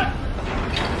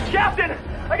 Captain!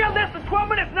 I got less than 12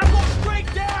 minutes and I'm going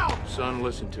straight down! Son,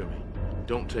 listen to me.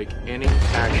 Don't take any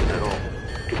action at all.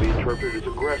 It can be interpreted as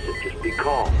aggressive. Just be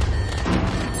calm.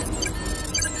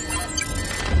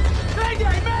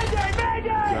 Mayday! Mayday!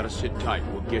 Mayday! You gotta sit tight.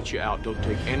 We'll get you out. Don't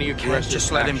take any aggressive Can't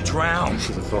just let him action. drown. You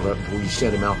should have thought that before you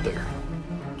sent him out there.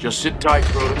 Just sit tight,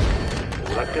 Protus.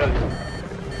 What I tell you.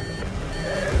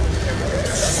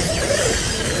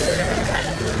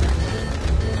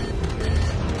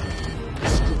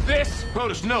 This?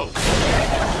 Protus, no!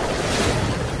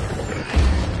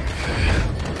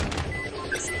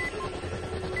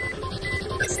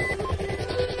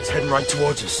 It's heading right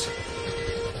towards us.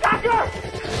 Doctor!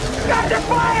 Doctor,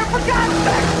 fire! For God's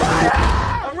sake, fire!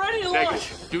 I'm ready to launch!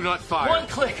 Watch! Do not fire. 1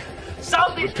 click.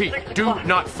 Southeast. Repeat, do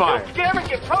not fire. Damn it,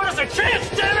 give Protus a chance,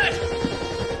 damn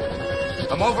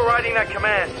it! I'm overriding that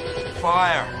command.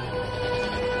 Fire.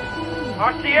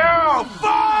 RCO!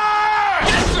 Fire!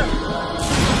 Yes, sir!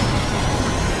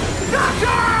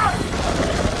 Doctor!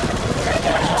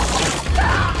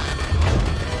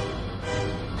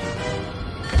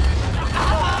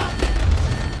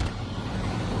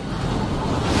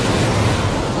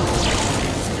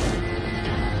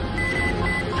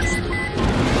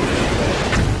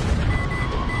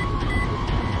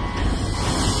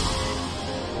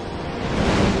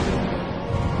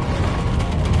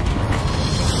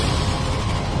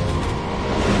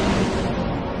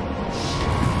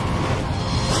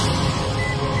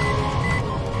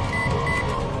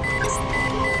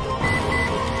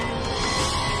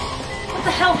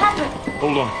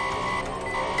 Hold on.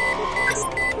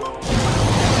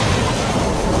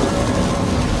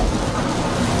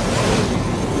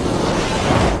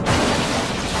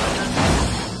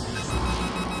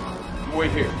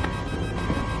 Wait here.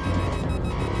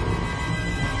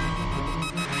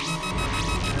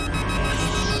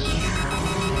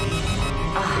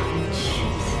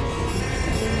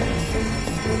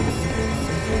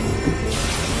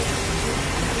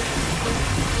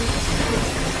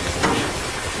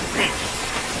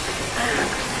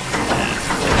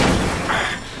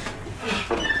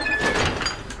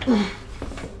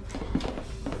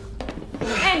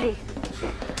 Andy,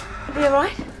 are you all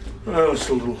right? Oh, it's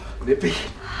a little nippy.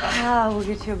 We'll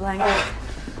get you a blanket.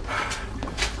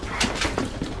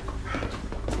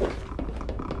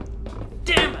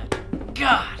 Damn it!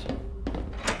 God!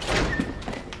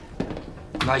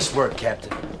 Nice work,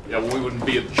 Captain. Yeah, well, we wouldn't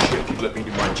be at the ship if you'd let me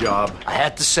do my job. I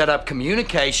had to set up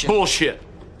communication. Bullshit!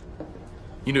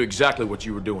 You knew exactly what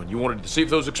you were doing. You wanted to see if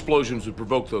those explosions would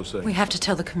provoke those things. We have to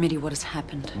tell the committee what has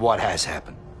happened. What has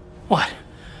happened? What?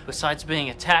 Besides being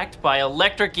attacked by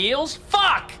electric eels?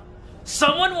 Fuck!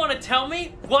 Someone want to tell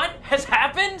me what has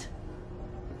happened?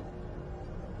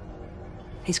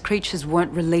 These creatures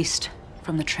weren't released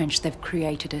from the trench, they've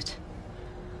created it.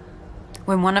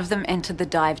 When one of them entered the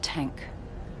dive tank,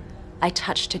 I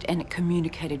touched it and it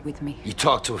communicated with me. You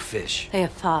talked to a fish. They are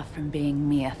far from being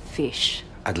mere fish.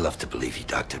 I'd love to believe you,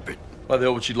 Doctor, but... Why the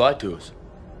hell would she lie to us?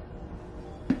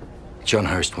 John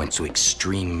Hurst went to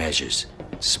extreme measures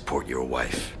to support your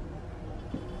wife.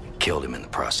 Killed him in the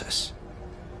process.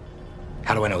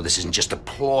 How do I know this isn't just a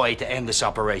ploy to end this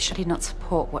operation? I did not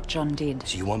support what John did.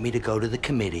 So you want me to go to the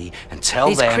committee and tell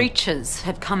These them... creatures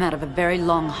have come out of a very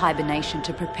long hibernation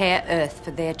to prepare Earth for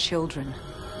their children.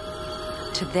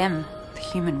 To them, the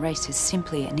human race is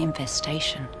simply an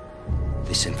infestation.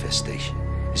 This infestation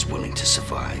is willing to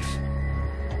survive.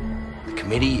 The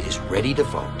committee is ready to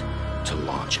vote to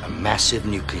launch a massive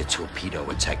nuclear torpedo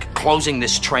attack, closing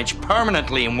this trench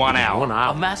permanently in 1 hour. 1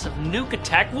 hour? A massive nuke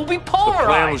attack will be The polarized!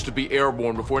 plan was to be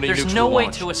airborne before any nukes There's no were way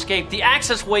launched. to escape. The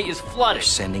access way is flooded. They're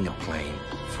sending a plane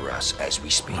for us as we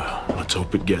speak. Well, let's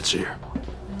hope it gets here.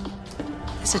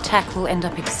 This attack will end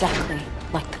up exactly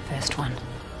like the first one.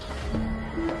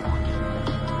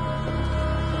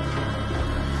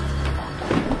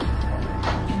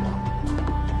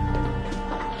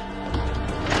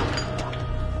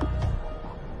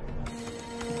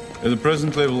 At the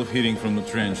present level of heating from the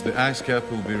trench, the ice cap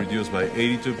will be reduced by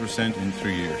 82% in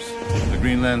 3 years. The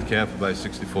Greenland cap by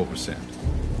 64%.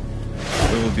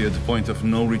 We will be at the point of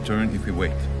no return if we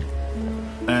wait.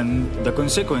 And the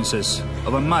consequences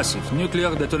of a massive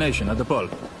nuclear detonation at the pole.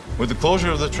 With the closure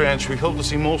of the trench, we hope to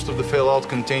see most of the fallout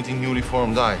contained in newly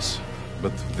formed ice.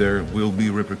 But there will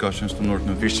be repercussions to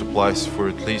Northern Fish supplies for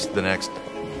at least the next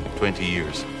 20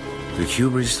 years. The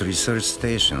Hubris research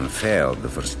station failed the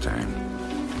first time.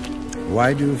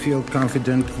 Why do you feel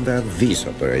confident that this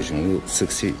operation will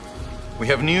succeed? We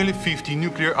have nearly 50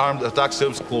 nuclear-armed attack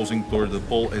subs closing toward the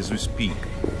pole as we speak.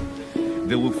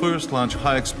 They will first launch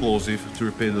high-explosive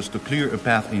torpedoes to clear a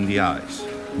path in the ice.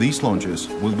 These launches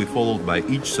will be followed by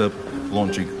each sub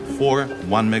launching 4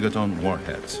 1-megaton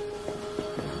warheads.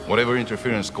 Whatever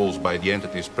interference caused by the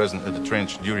entities present at the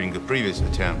trench during the previous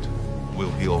attempt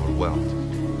will be overwhelmed.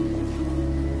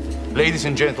 Ladies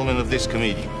and gentlemen of this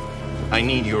committee, I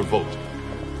need your vote.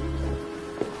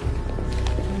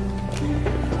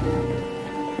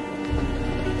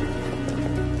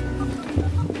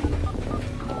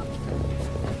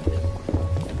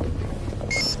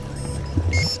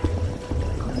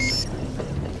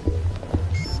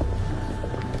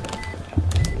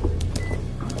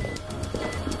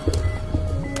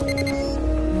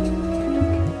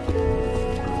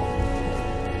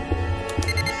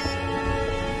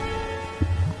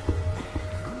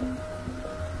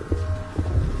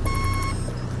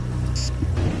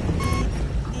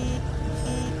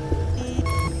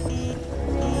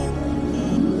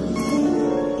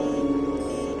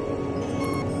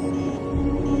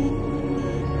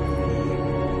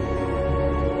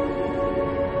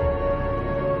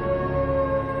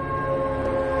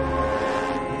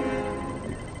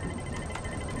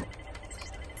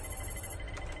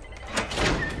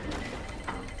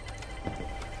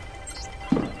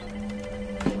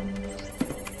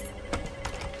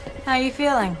 How are you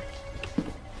feeling?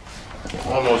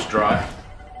 Almost dry.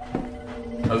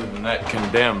 Other than that,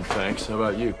 condemned, thanks. How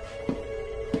about you?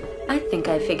 I think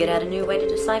I figured out a new way to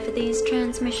decipher these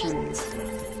transmissions.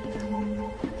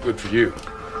 Good for you.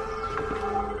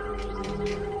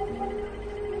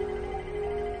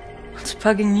 What's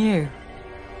bugging you?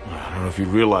 I don't know if you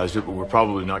realized it, but we're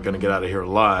probably not going to get out of here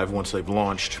alive once they've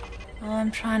launched. Oh,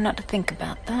 I'm trying not to think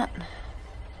about that.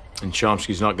 And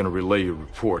Chomsky's not going to relay your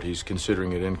report. He's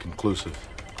considering it inconclusive.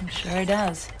 I'm sure he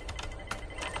does.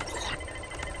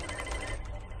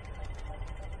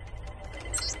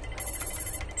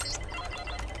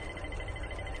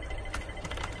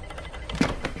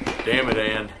 Damn it,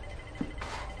 Ann.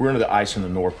 We're into the ice in the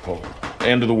North Pole. The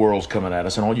end of the world's coming at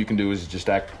us, and all you can do is just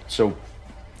act so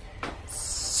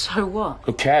So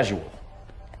what? casual.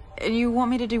 You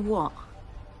want me to do what?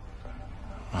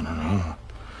 I don't know.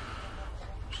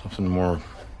 Something more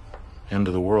end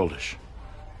of the worldish.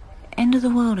 End of the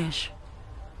worldish.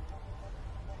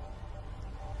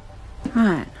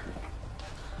 Right.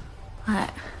 Right.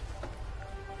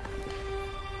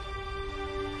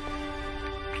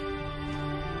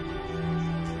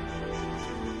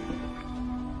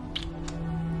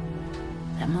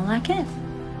 That more like it?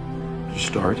 You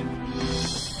start.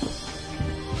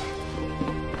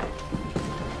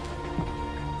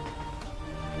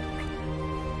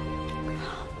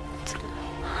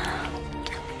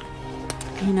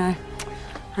 You know,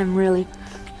 I'm really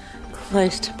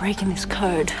close to breaking this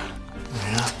code.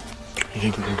 Yeah? You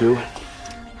think you can do it?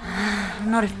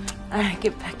 Not if I don't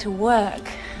get back to work.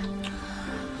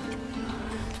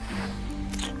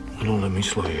 Don't let me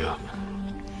slow you up.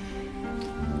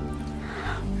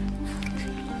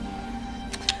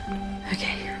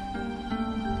 Okay.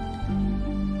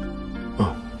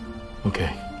 Oh,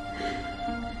 okay.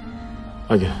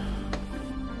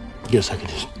 Guess I could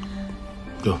just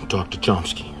go talk to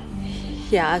Chomsky.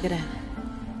 Yeah, I gotta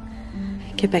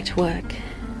get back to work.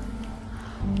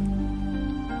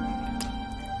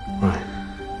 Right.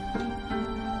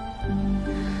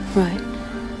 Right.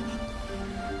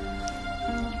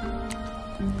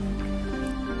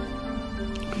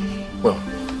 Well,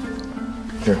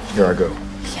 here I go.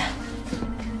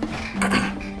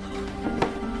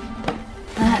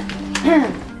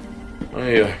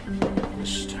 I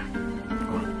just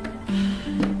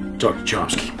talk to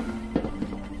Chomsky.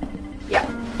 Yeah.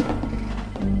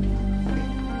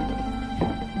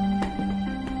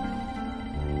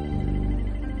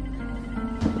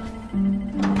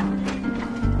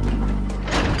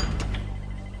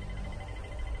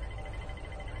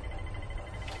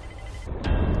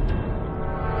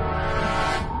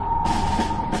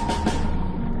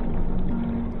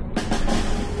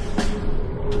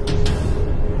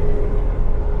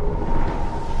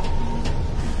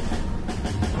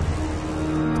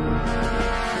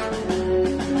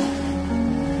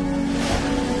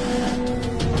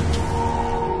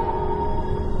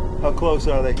 How close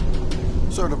are they?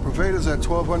 Sir, the Priveda's at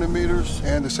 1,200 meters,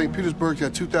 and the St. Petersburg's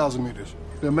at 2,000 meters.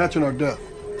 They're matching our depth.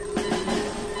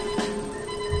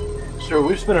 Sir,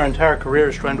 we've spent our entire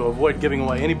careers trying to avoid giving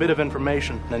away any bit of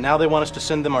information, and now they want us to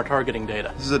send them our targeting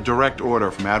data. This is a direct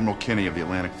order from Admiral Kinney of the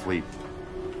Atlantic Fleet.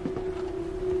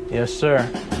 Yes, sir.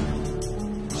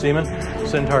 Seaman,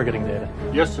 send targeting data.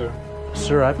 Yes, sir.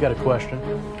 Sir, I've got a question.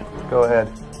 Go ahead.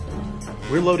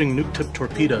 We're loading nuke-tipped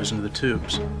torpedoes into the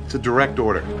tubes. It's a direct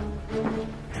order.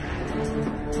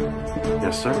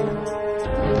 Yes, sir.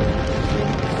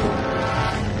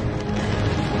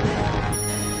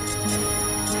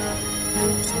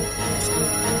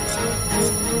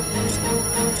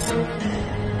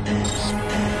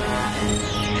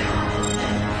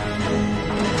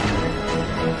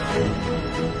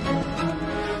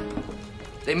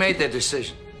 They made their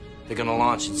decision. They're gonna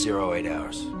launch in 08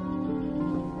 hours.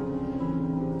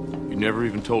 You never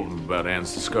even told him about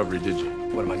Ann's discovery, did you?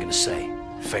 What am I gonna say?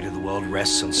 The fate of the world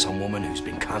rests on some woman who's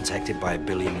been contacted by a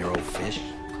billion-year-old fish?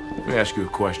 Let me ask you a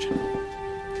question.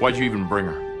 Why'd you even bring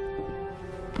her?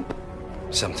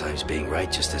 Sometimes being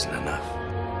right just isn't enough.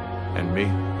 And me?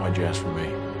 Why'd you ask for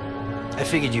me? I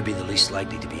figured you'd be the least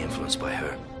likely to be influenced by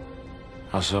her.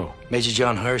 How so? Major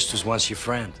John Hurst was once your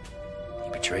friend. He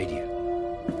betrayed you.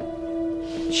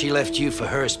 She left you for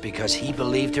Hurst because he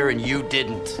believed her and you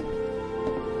didn't.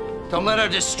 Don't let her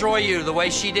destroy you the way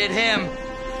she did him.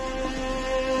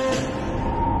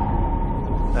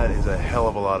 That is a hell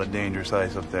of a lot of dangerous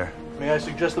ice up there. May I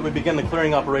suggest that we begin the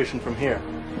clearing operation from here?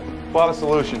 Plot a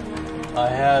solution. I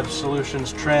have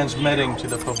solutions transmitting to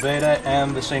the Poveda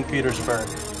and the St. Petersburg.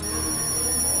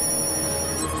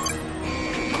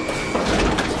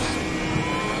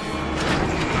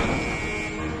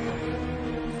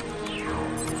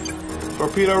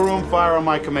 Torpedo room, fire on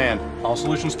my command. All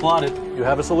solutions plotted. You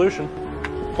have a solution.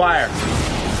 Fire.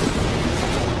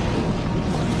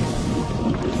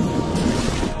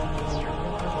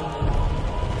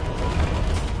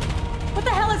 What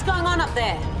the hell is going on up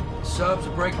there? Subs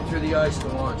are breaking through the ice to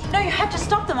launch. No, you have to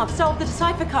stop them. I've solved the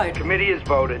decipher code. Committee has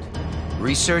voted.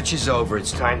 Research is over.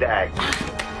 It's time to act.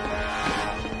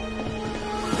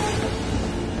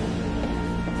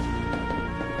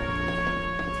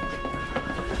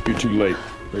 You're too late.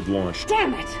 They've launched.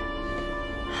 Damn it!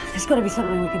 There's got to be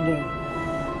something we can do.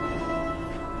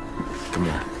 Come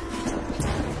here.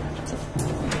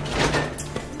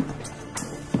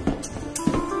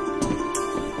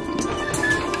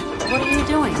 What are you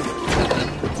doing?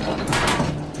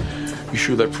 You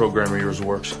sure that program of yours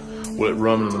works? Will it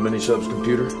run on the mini-sub's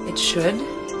computer? It should.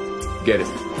 Get it.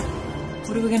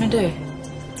 What are we gonna do?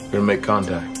 We're gonna make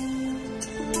contact.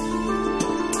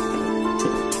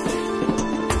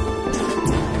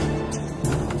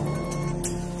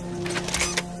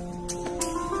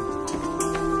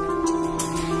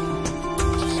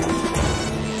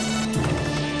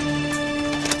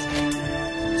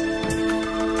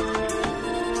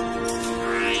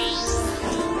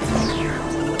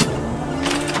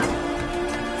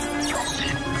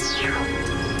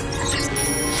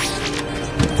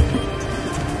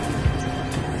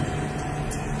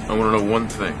 I want to know one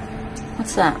thing.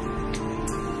 What's that?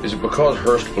 Is it because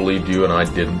Hurst believed you and I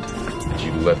didn't that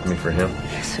you left me for him?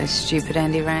 You're so stupid,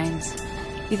 Andy Raines.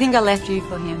 You think I left you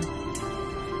for him?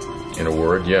 In a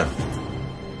word, yeah.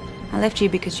 I left you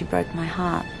because you broke my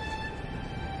heart.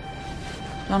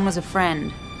 John was a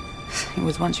friend. He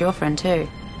was once your friend, too.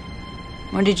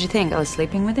 What did you think? I was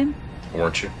sleeping with him?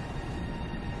 Weren't you?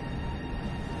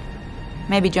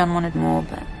 Maybe John wanted more,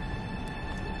 but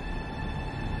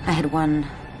I had one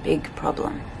big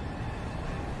problem.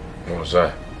 What was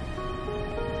that?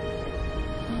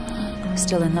 I was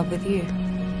still in love with you.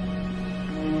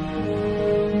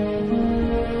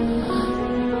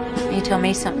 You tell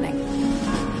me something.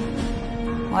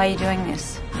 Why are you doing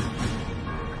this?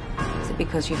 Is it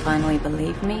because you finally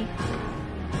believe me?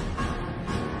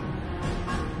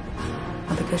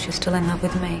 Or because you're still in love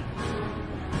with me?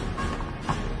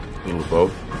 A little of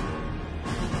both.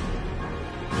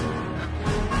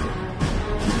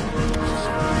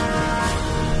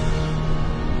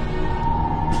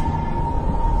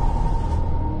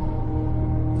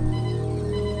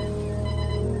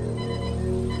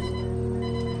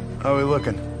 How are we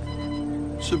looking?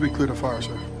 Should be clear to fire,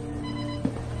 sir.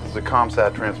 This is a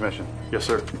ComSat transmission. Yes,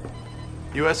 sir.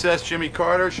 U.S.S. Jimmy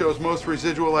Carter shows most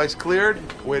residual ice cleared,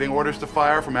 waiting orders to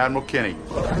fire from Admiral Kinney.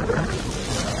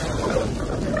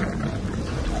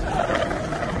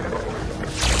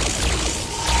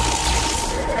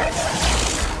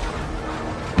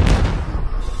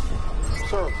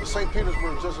 Sir, the St.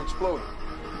 Petersburg just exploded.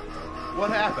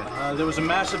 What happened? There was a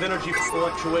massive energy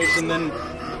fluctuation, then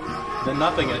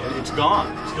nothing. It's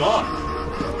gone. It's gone.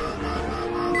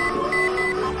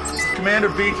 Commander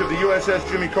Beach of the U.S.S.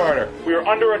 Jimmy Carter. We are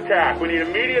under attack. We need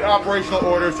immediate operational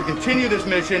orders to continue this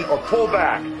mission or pull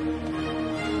back.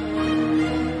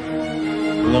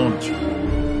 Launch.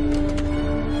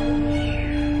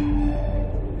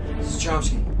 This is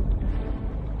Chomsky.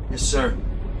 Yes, sir.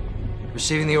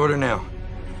 Receiving the order now.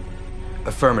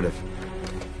 Affirmative.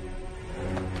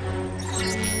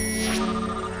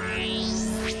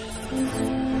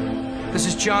 This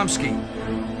is Chomsky.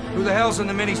 Who the hell's in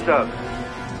the mini-sub?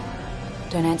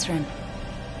 Don't answer him.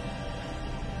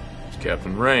 It's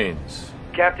Captain Raines.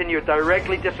 Captain, you're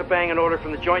directly disobeying an order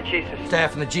from the Joint Chiefs of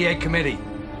Staff and the GA Committee.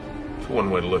 It's one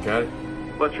way to look at it.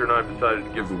 Fletcher and I have decided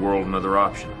to give the world another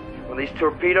option. When these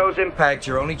torpedoes impact,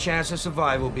 your only chance of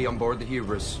survival will be on board the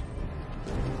Hubris.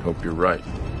 Hope you're right.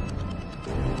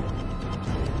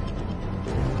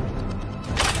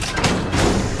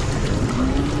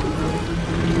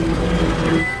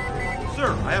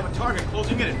 Sir, I have a target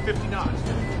closing in at 50 knots.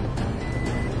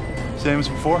 Same as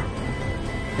before?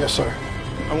 Yes, sir.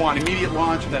 I want immediate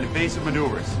launch and then evasive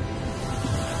maneuvers.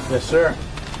 Yes, sir.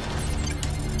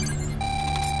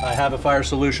 I have a fire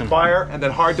solution. Fire and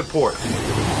then hard to port.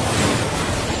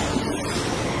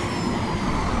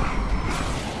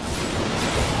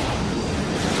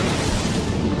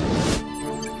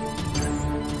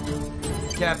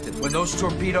 Captain, when those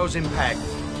torpedoes impact,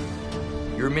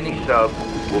 your mini-sub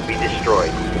will be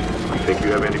destroyed. You think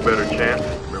you have any better chance?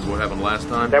 Remember what happened last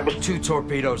time? That was 2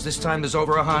 torpedoes. This time there's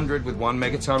over 100 with 1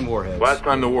 megaton warhead. Last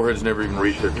time the warheads never even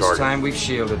reached their target. This time we've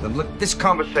shielded them. Look, this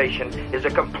conversation is a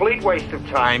complete waste of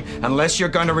time unless you're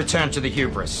going to return to the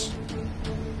Hubris.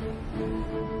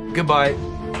 Goodbye.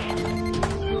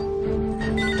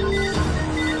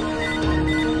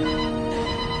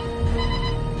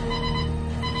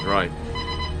 Right.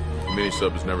 The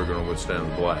mini-sub is never going to withstand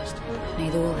the blast.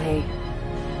 Neither will he.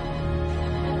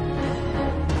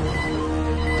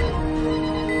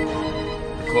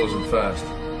 They're closing fast.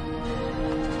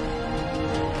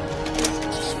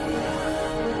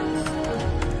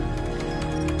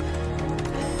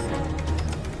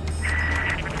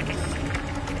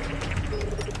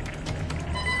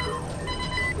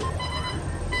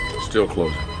 Still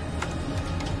closing.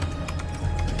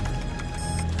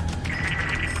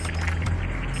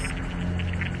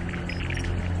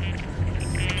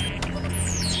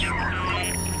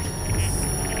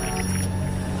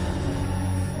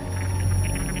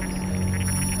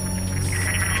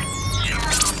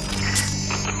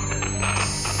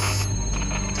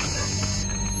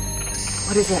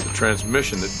 What is it? The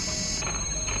transmission, the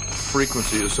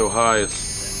frequency is so high,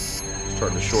 it's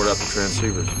starting to short out the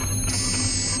transceivers.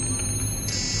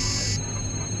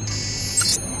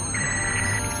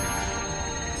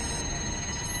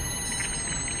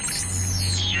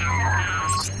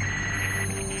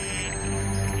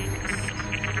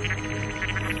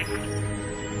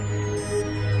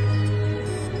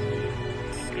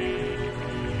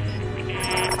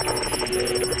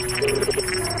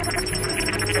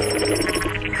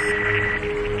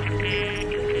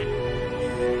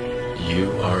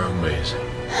 You are amazing.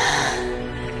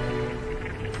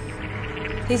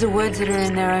 These are words that are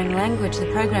in their own language. The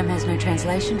program has no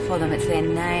translation for them. It's their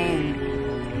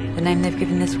name. The name they've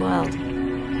given this world.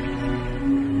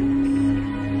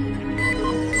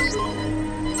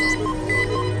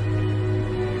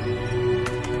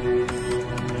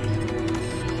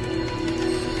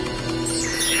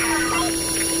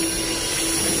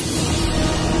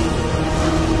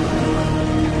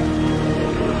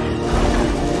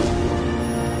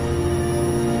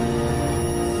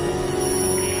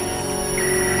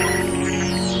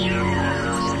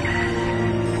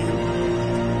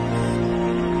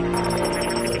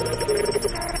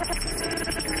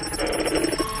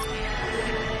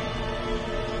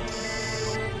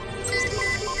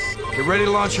 Get ready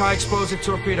to launch high explosive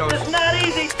torpedoes. It's not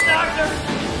easy, Doctor!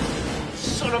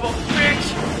 Son of a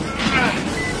bitch!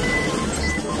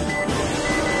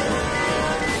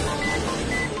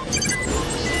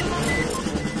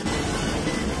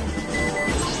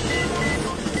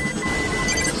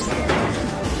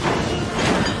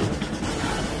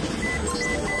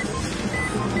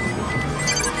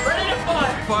 Ready to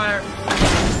fire! Fire!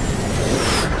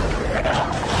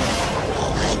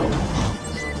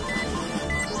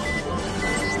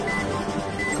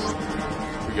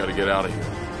 We gotta get out of here.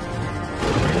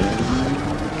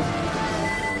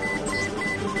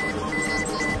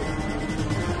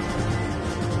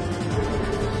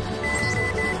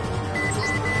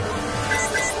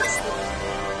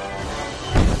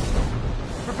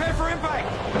 Prepare for impact!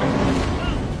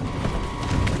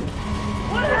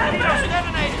 What happened? Torpedoes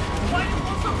detonated! Why did you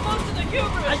pull so close to the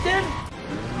hubris? I didn't!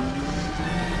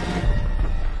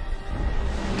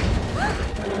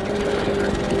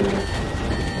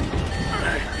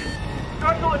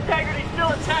 Structural integrity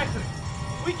still intact.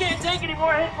 We can't take any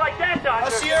more hits like that,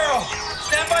 Doctor. Sierra,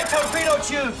 stand by torpedo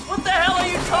tubes. What the hell are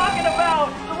you talking about?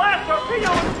 The last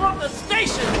torpedo was from the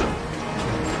station.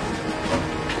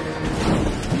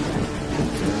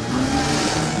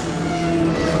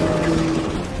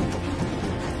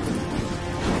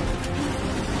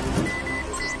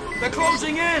 They're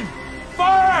closing in.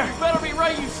 Fire! You better be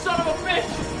right, you son of a bitch!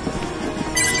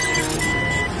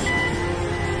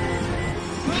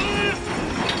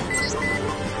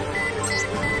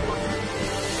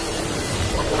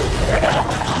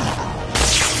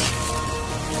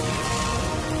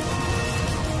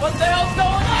 What the hell's going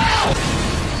on?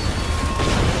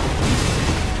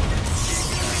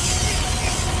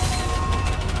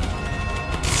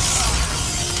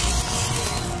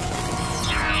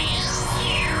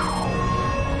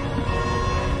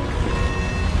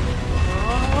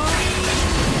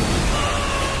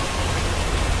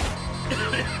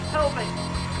 Help me.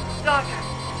 Doctor.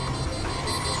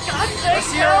 God sake,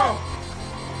 Sierra!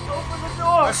 Open the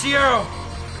door. Sierra!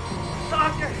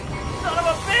 Doctor, son of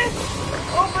a bitch!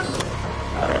 Open...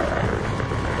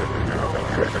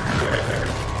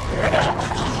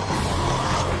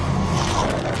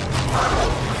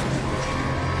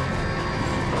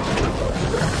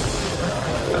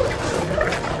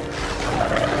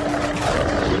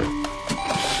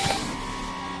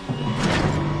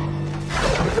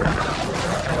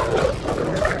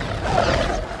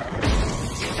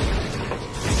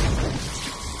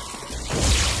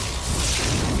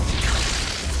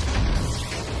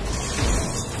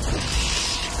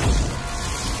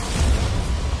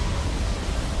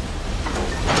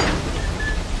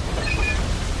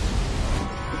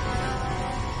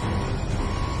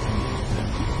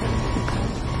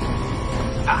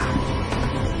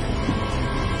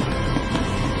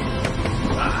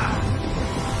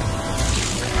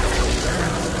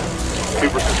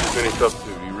 Hubris is any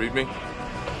substitute. You read me?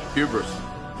 Hubris,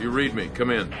 you read me. Come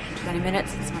in. 20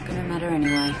 minutes, it's not gonna matter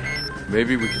anyway.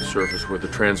 Maybe we can surface where the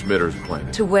transmitter's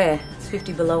planted. To where? It's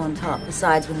 50 below on top.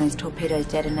 Besides, when those torpedoes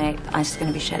detonate, the ice is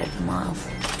gonna be shattered for miles.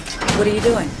 What are you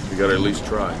doing? We gotta at least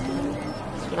try.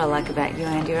 That's what I like about you,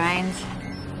 Andy Raines.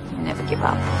 You never give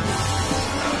up.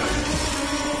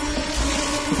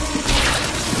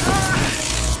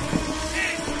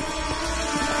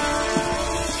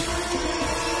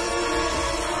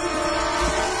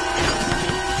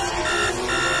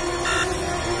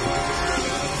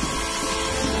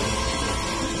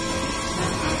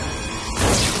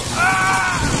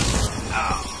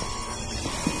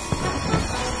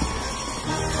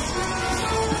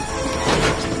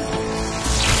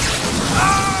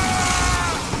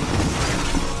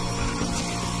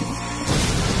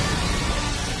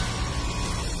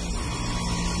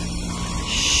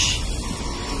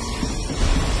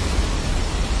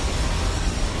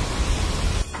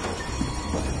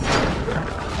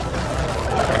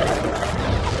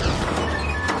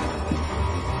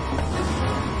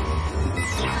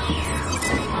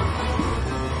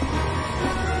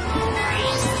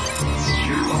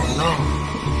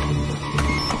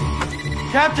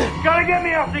 Captain, you gotta get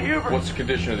me off the Hubris. What's the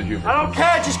condition of the Hubris? I don't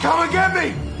care, just come and get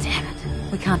me! Damn it.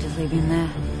 We can't just leave him there.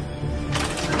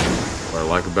 What I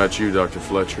like about you, Dr.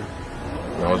 Fletcher,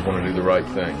 you always want to do the right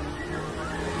thing.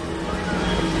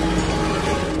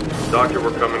 Doctor,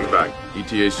 we're coming back.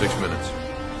 ETA 6 minutes.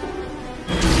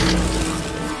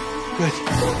 Good.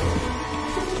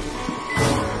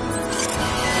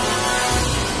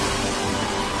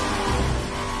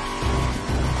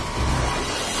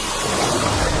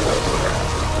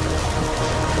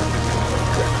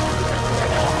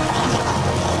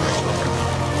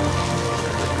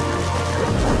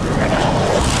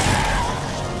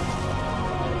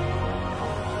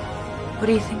 What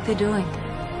do you think they're doing?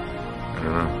 I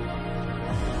don't know.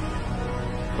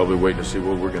 Probably waiting to see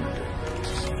what we're gonna do.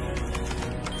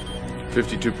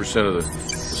 52% of the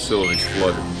facility's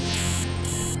flooded.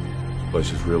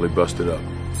 Place is really busted up.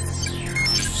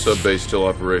 Sub-base still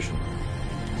operational.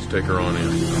 Let's take her on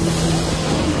in.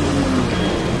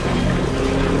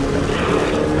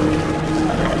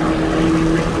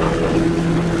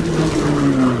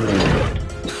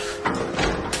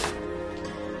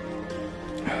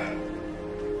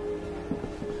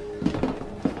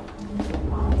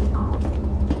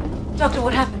 Doctor,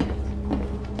 what happened?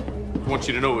 I want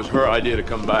you to know it was her idea to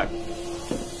come back.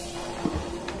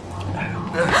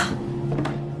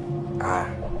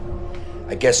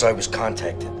 I guess I was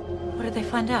contacted. What did they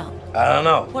find out? I don't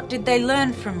know. What did they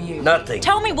learn from you? Nothing.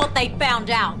 Tell me what they found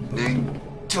out.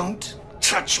 Don't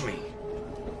touch me.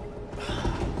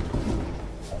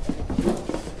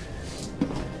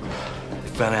 They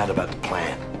found out about the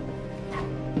plan.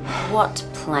 What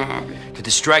plan? To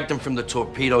distract them from the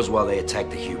torpedoes while they attacked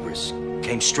the Hubris.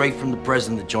 Came straight from the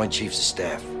President of the Joint Chiefs of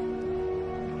Staff.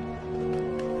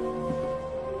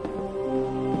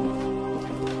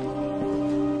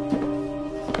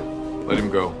 Let him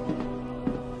go.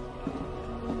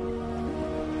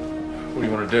 What do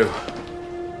you want to do?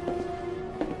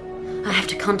 I have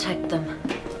to contact them.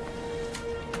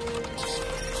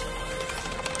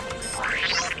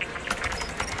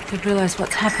 They've realized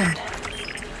what's happened.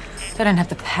 They don't have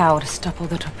the power to stop all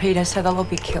the torpedoes, so they'll all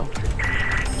be killed.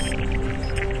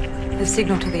 The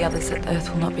signal to the others that Earth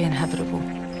will not be inhabitable.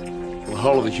 Well, the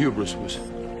hull of the Hubris was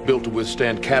built to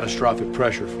withstand catastrophic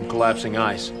pressure from collapsing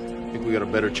ice. I think we got a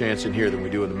better chance in here than we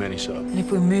do in the mini-sub. And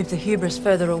if we move the Hubris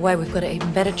further away, we've got an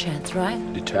even better chance, right?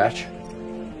 Detach?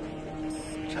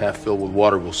 It's half filled with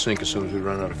water. We'll sink as soon as we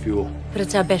run out of fuel. But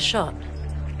it's our best shot.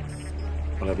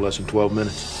 We'll have less than 12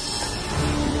 minutes.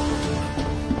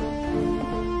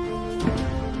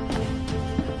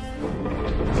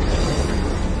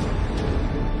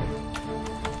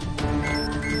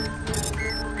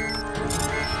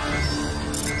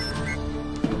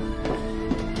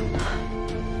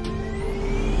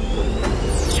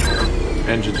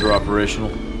 Engines are operational.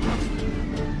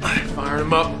 Firing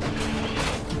them up.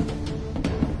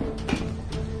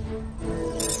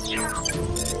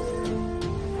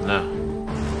 Now,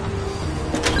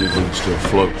 see if we can still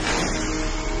float.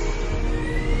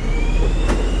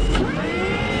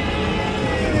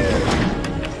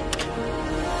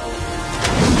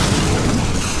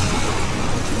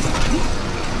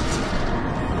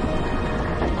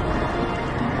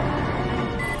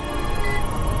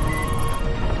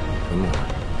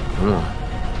 Come on.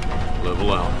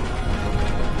 Level out.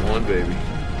 Come on, baby.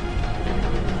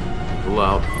 Level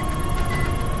out.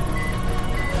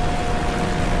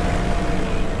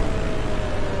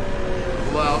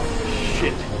 Level out.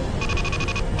 Shit.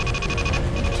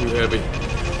 heavy.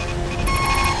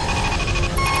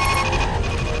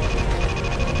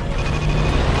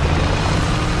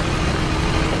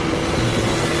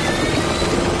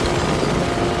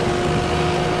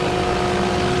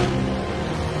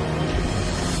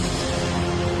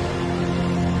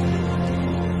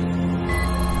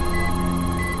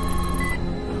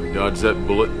 Dodge that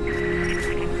bullet.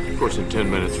 Of course, in 10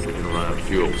 minutes, we're gonna run out of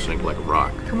fuel, sink like a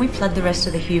rock. Can we flood the rest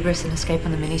of the hubris and escape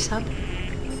on the mini-sub?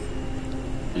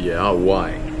 Yeah,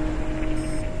 why?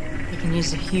 We can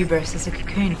use the hubris as a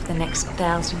cocoon for the next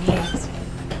 1,000 years.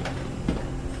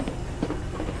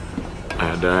 I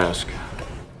had to ask.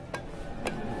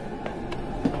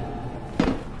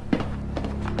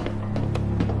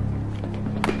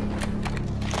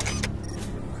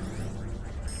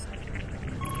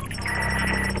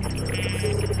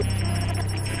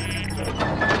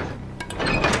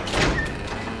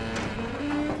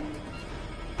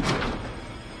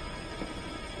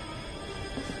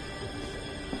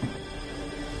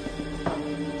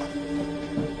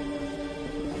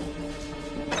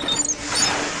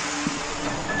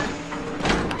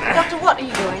 What are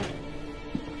you doing?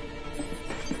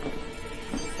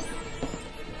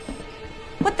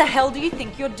 What the hell do you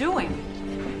think you're doing?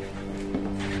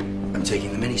 I'm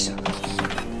taking the mini-sub.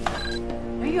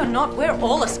 No, you're not. We're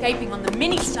all escaping on the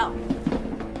mini-sub.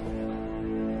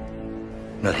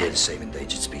 Not here to save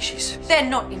endangered species. They're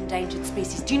not endangered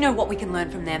species. Do you know what we can learn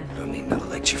from them? Don't need another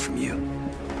lecture from you.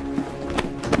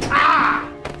 Ah!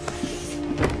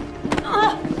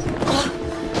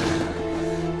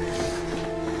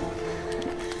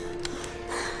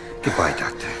 Goodbye,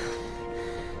 Doctor.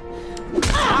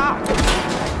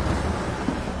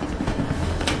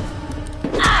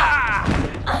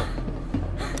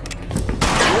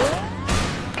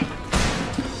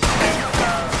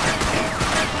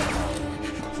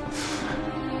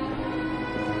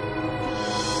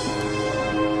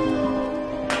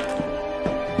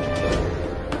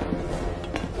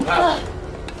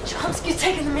 Chomsky's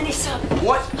taking the mini-sub.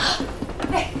 What?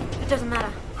 Hey, it doesn't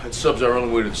matter. That sub's our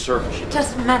only way to the surface. It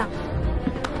doesn't matter.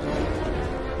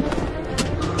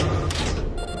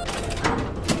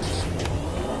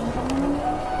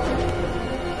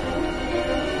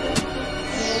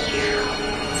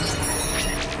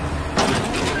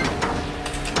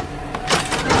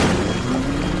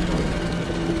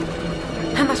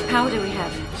 How much power do we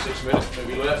have? 6 minutes,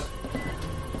 maybe less.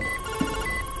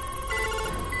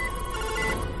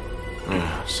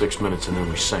 Yeah, 6 minutes and then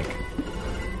we sink.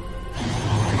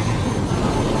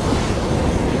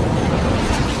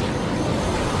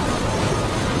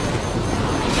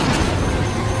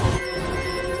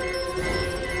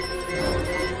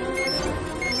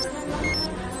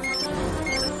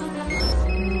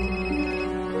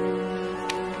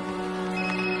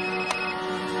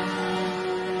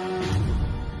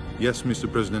 Yes,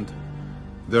 Mr. President.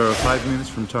 There are 5 minutes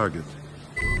from target.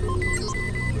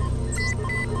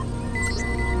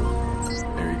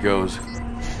 There he goes.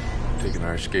 Taking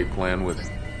our escape plan with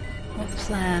him. What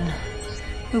plan?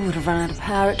 We would have run out of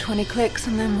power at 20 clicks,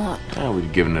 and then what? Oh,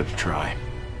 we'd given it a try.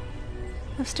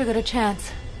 I've still got a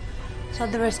chance.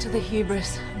 Flood the rest of the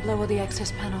hubris, blow all the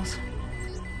access panels.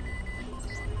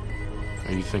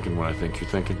 Are you thinking what I think you're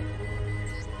thinking?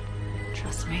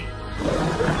 Trust me.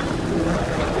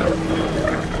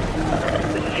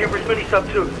 This is Hubris Mini-Sub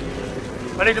 2.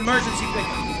 I need emergency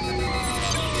pickup.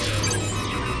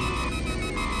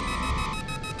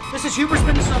 This is Hubris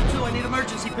Mini-Sub 2. I need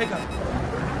emergency pickup.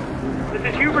 This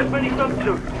is Hubris Mini-Sub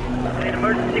 2. I need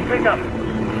emergency pickup.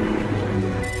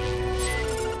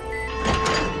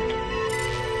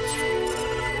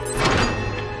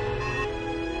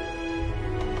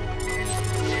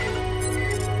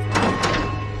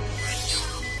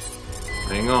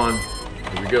 Hang on.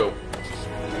 Here we go.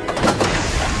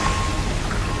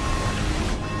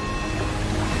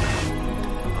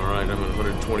 All right, I'm at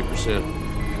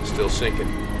 120%. Still sinking.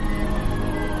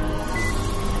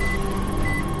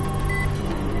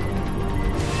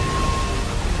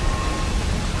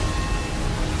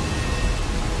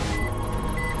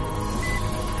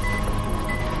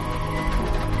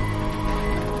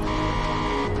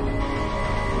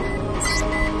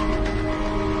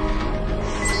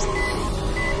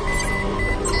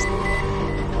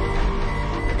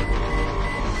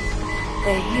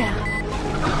 They're here.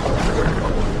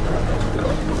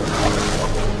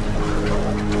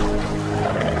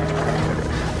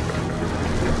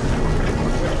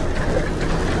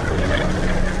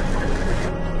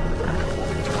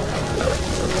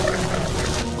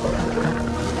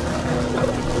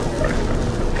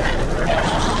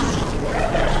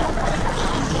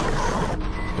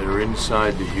 They're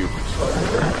inside the hubris.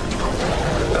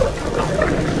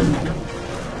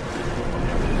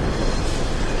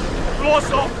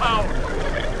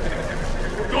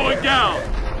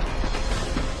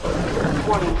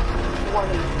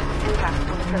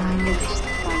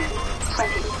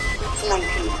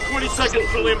 20 seconds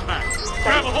till impact.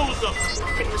 Grab a hold of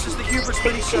something. This is the Hubris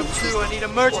Mini Sub 2. I need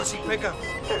emergency pickup.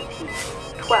 13,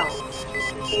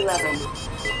 12, 11,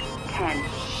 10.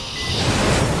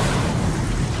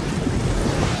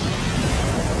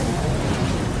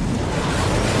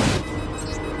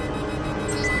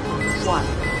 One.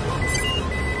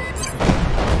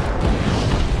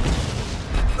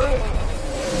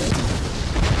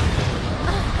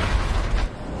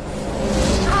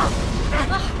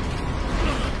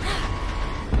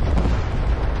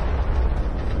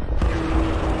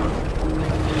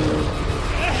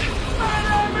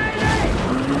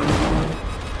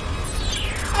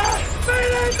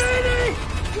 Mayday!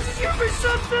 This is Hubris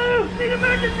Sub 2! Need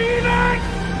emergency evac!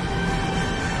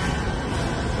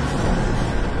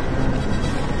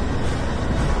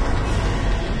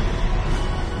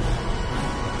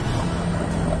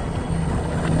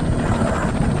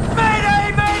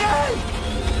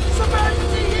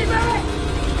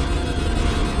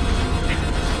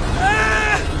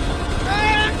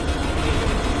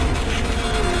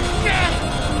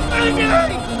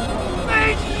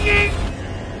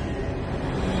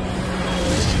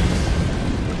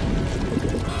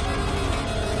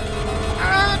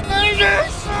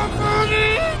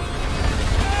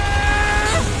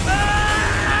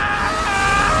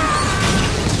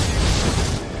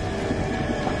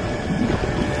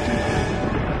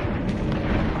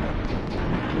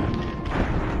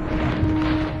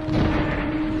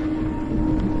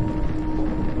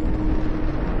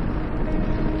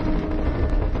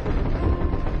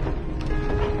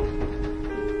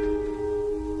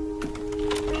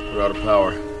 We're out of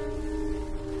power.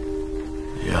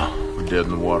 Yeah, we're dead in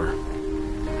the water.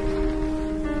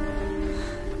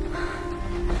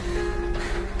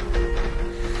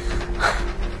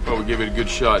 Well, we gave it a good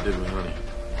shot, didn't we, honey?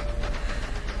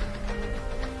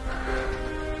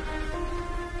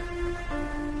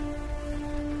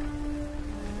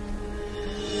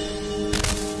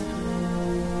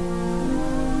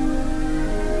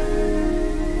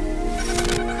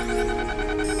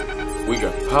 We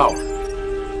got power.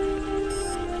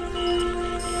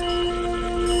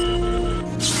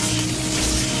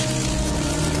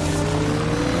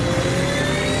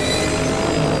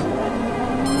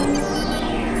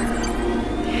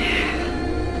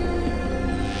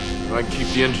 If I can keep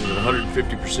the engine at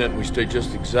 150% and we stay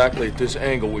just exactly at this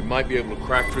angle, we might be able to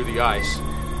crack through the ice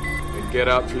and get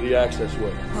out through the access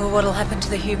way. Well, what'll happen to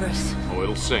the Hubris? Oh,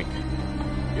 it'll sink.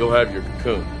 You'll have your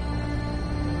cocoon.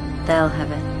 They'll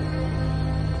have it.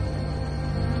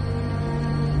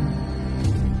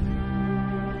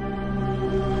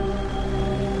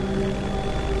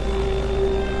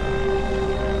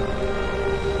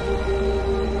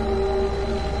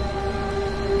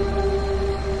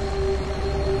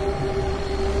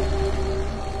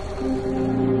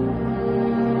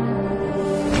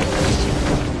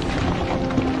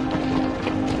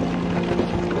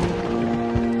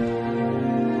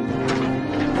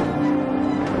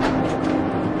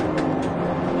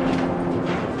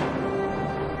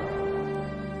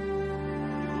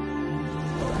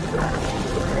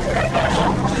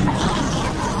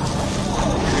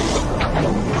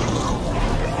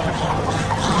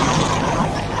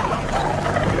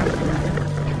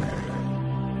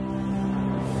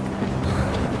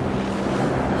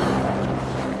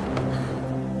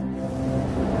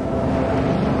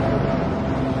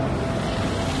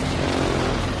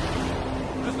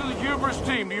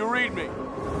 Team, do you read me?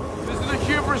 This is the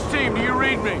Hubris team, do you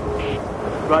read me?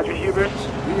 Roger, Hubris.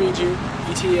 We read you.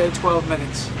 ETA 12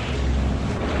 minutes.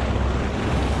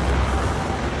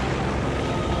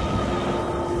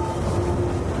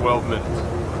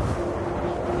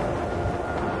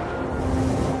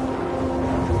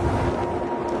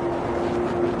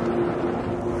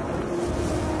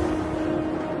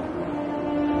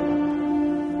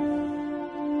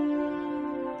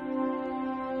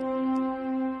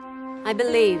 I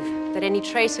believe that any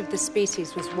trace of the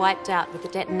species was wiped out with the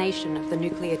detonation of the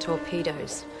nuclear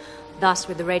torpedoes. Thus,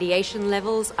 with the radiation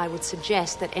levels, I would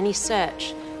suggest that any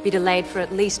search be delayed for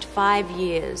at least 5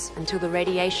 years until the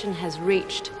radiation has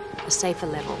reached a safer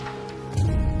level.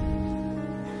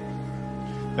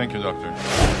 Thank you, Doctor.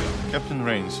 Captain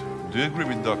Rains, do you agree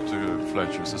with Dr.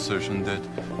 Fletcher's assertion that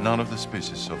none of the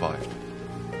species survived?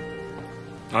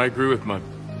 I agree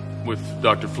with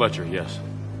Dr. Fletcher, yes.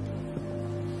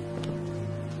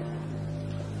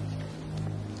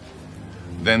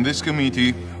 Then this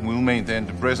committee will maintain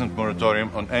the present moratorium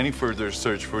on any further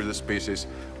search for the species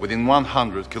within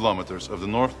 100 kilometers of the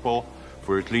North Pole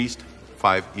for at least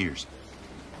 5 years.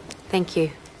 Thank you.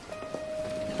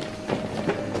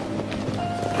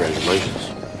 Congratulations.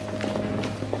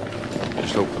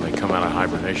 Just hope when they come come out of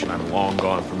hibernation, I'm long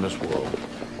gone from this world.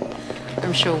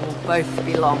 I'm sure we'll both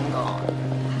be long gone.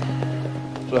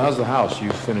 So how's the house? You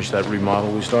finished that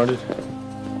remodel we started?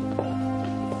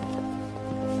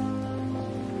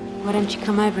 Why don't you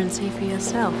come over and see for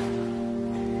yourself?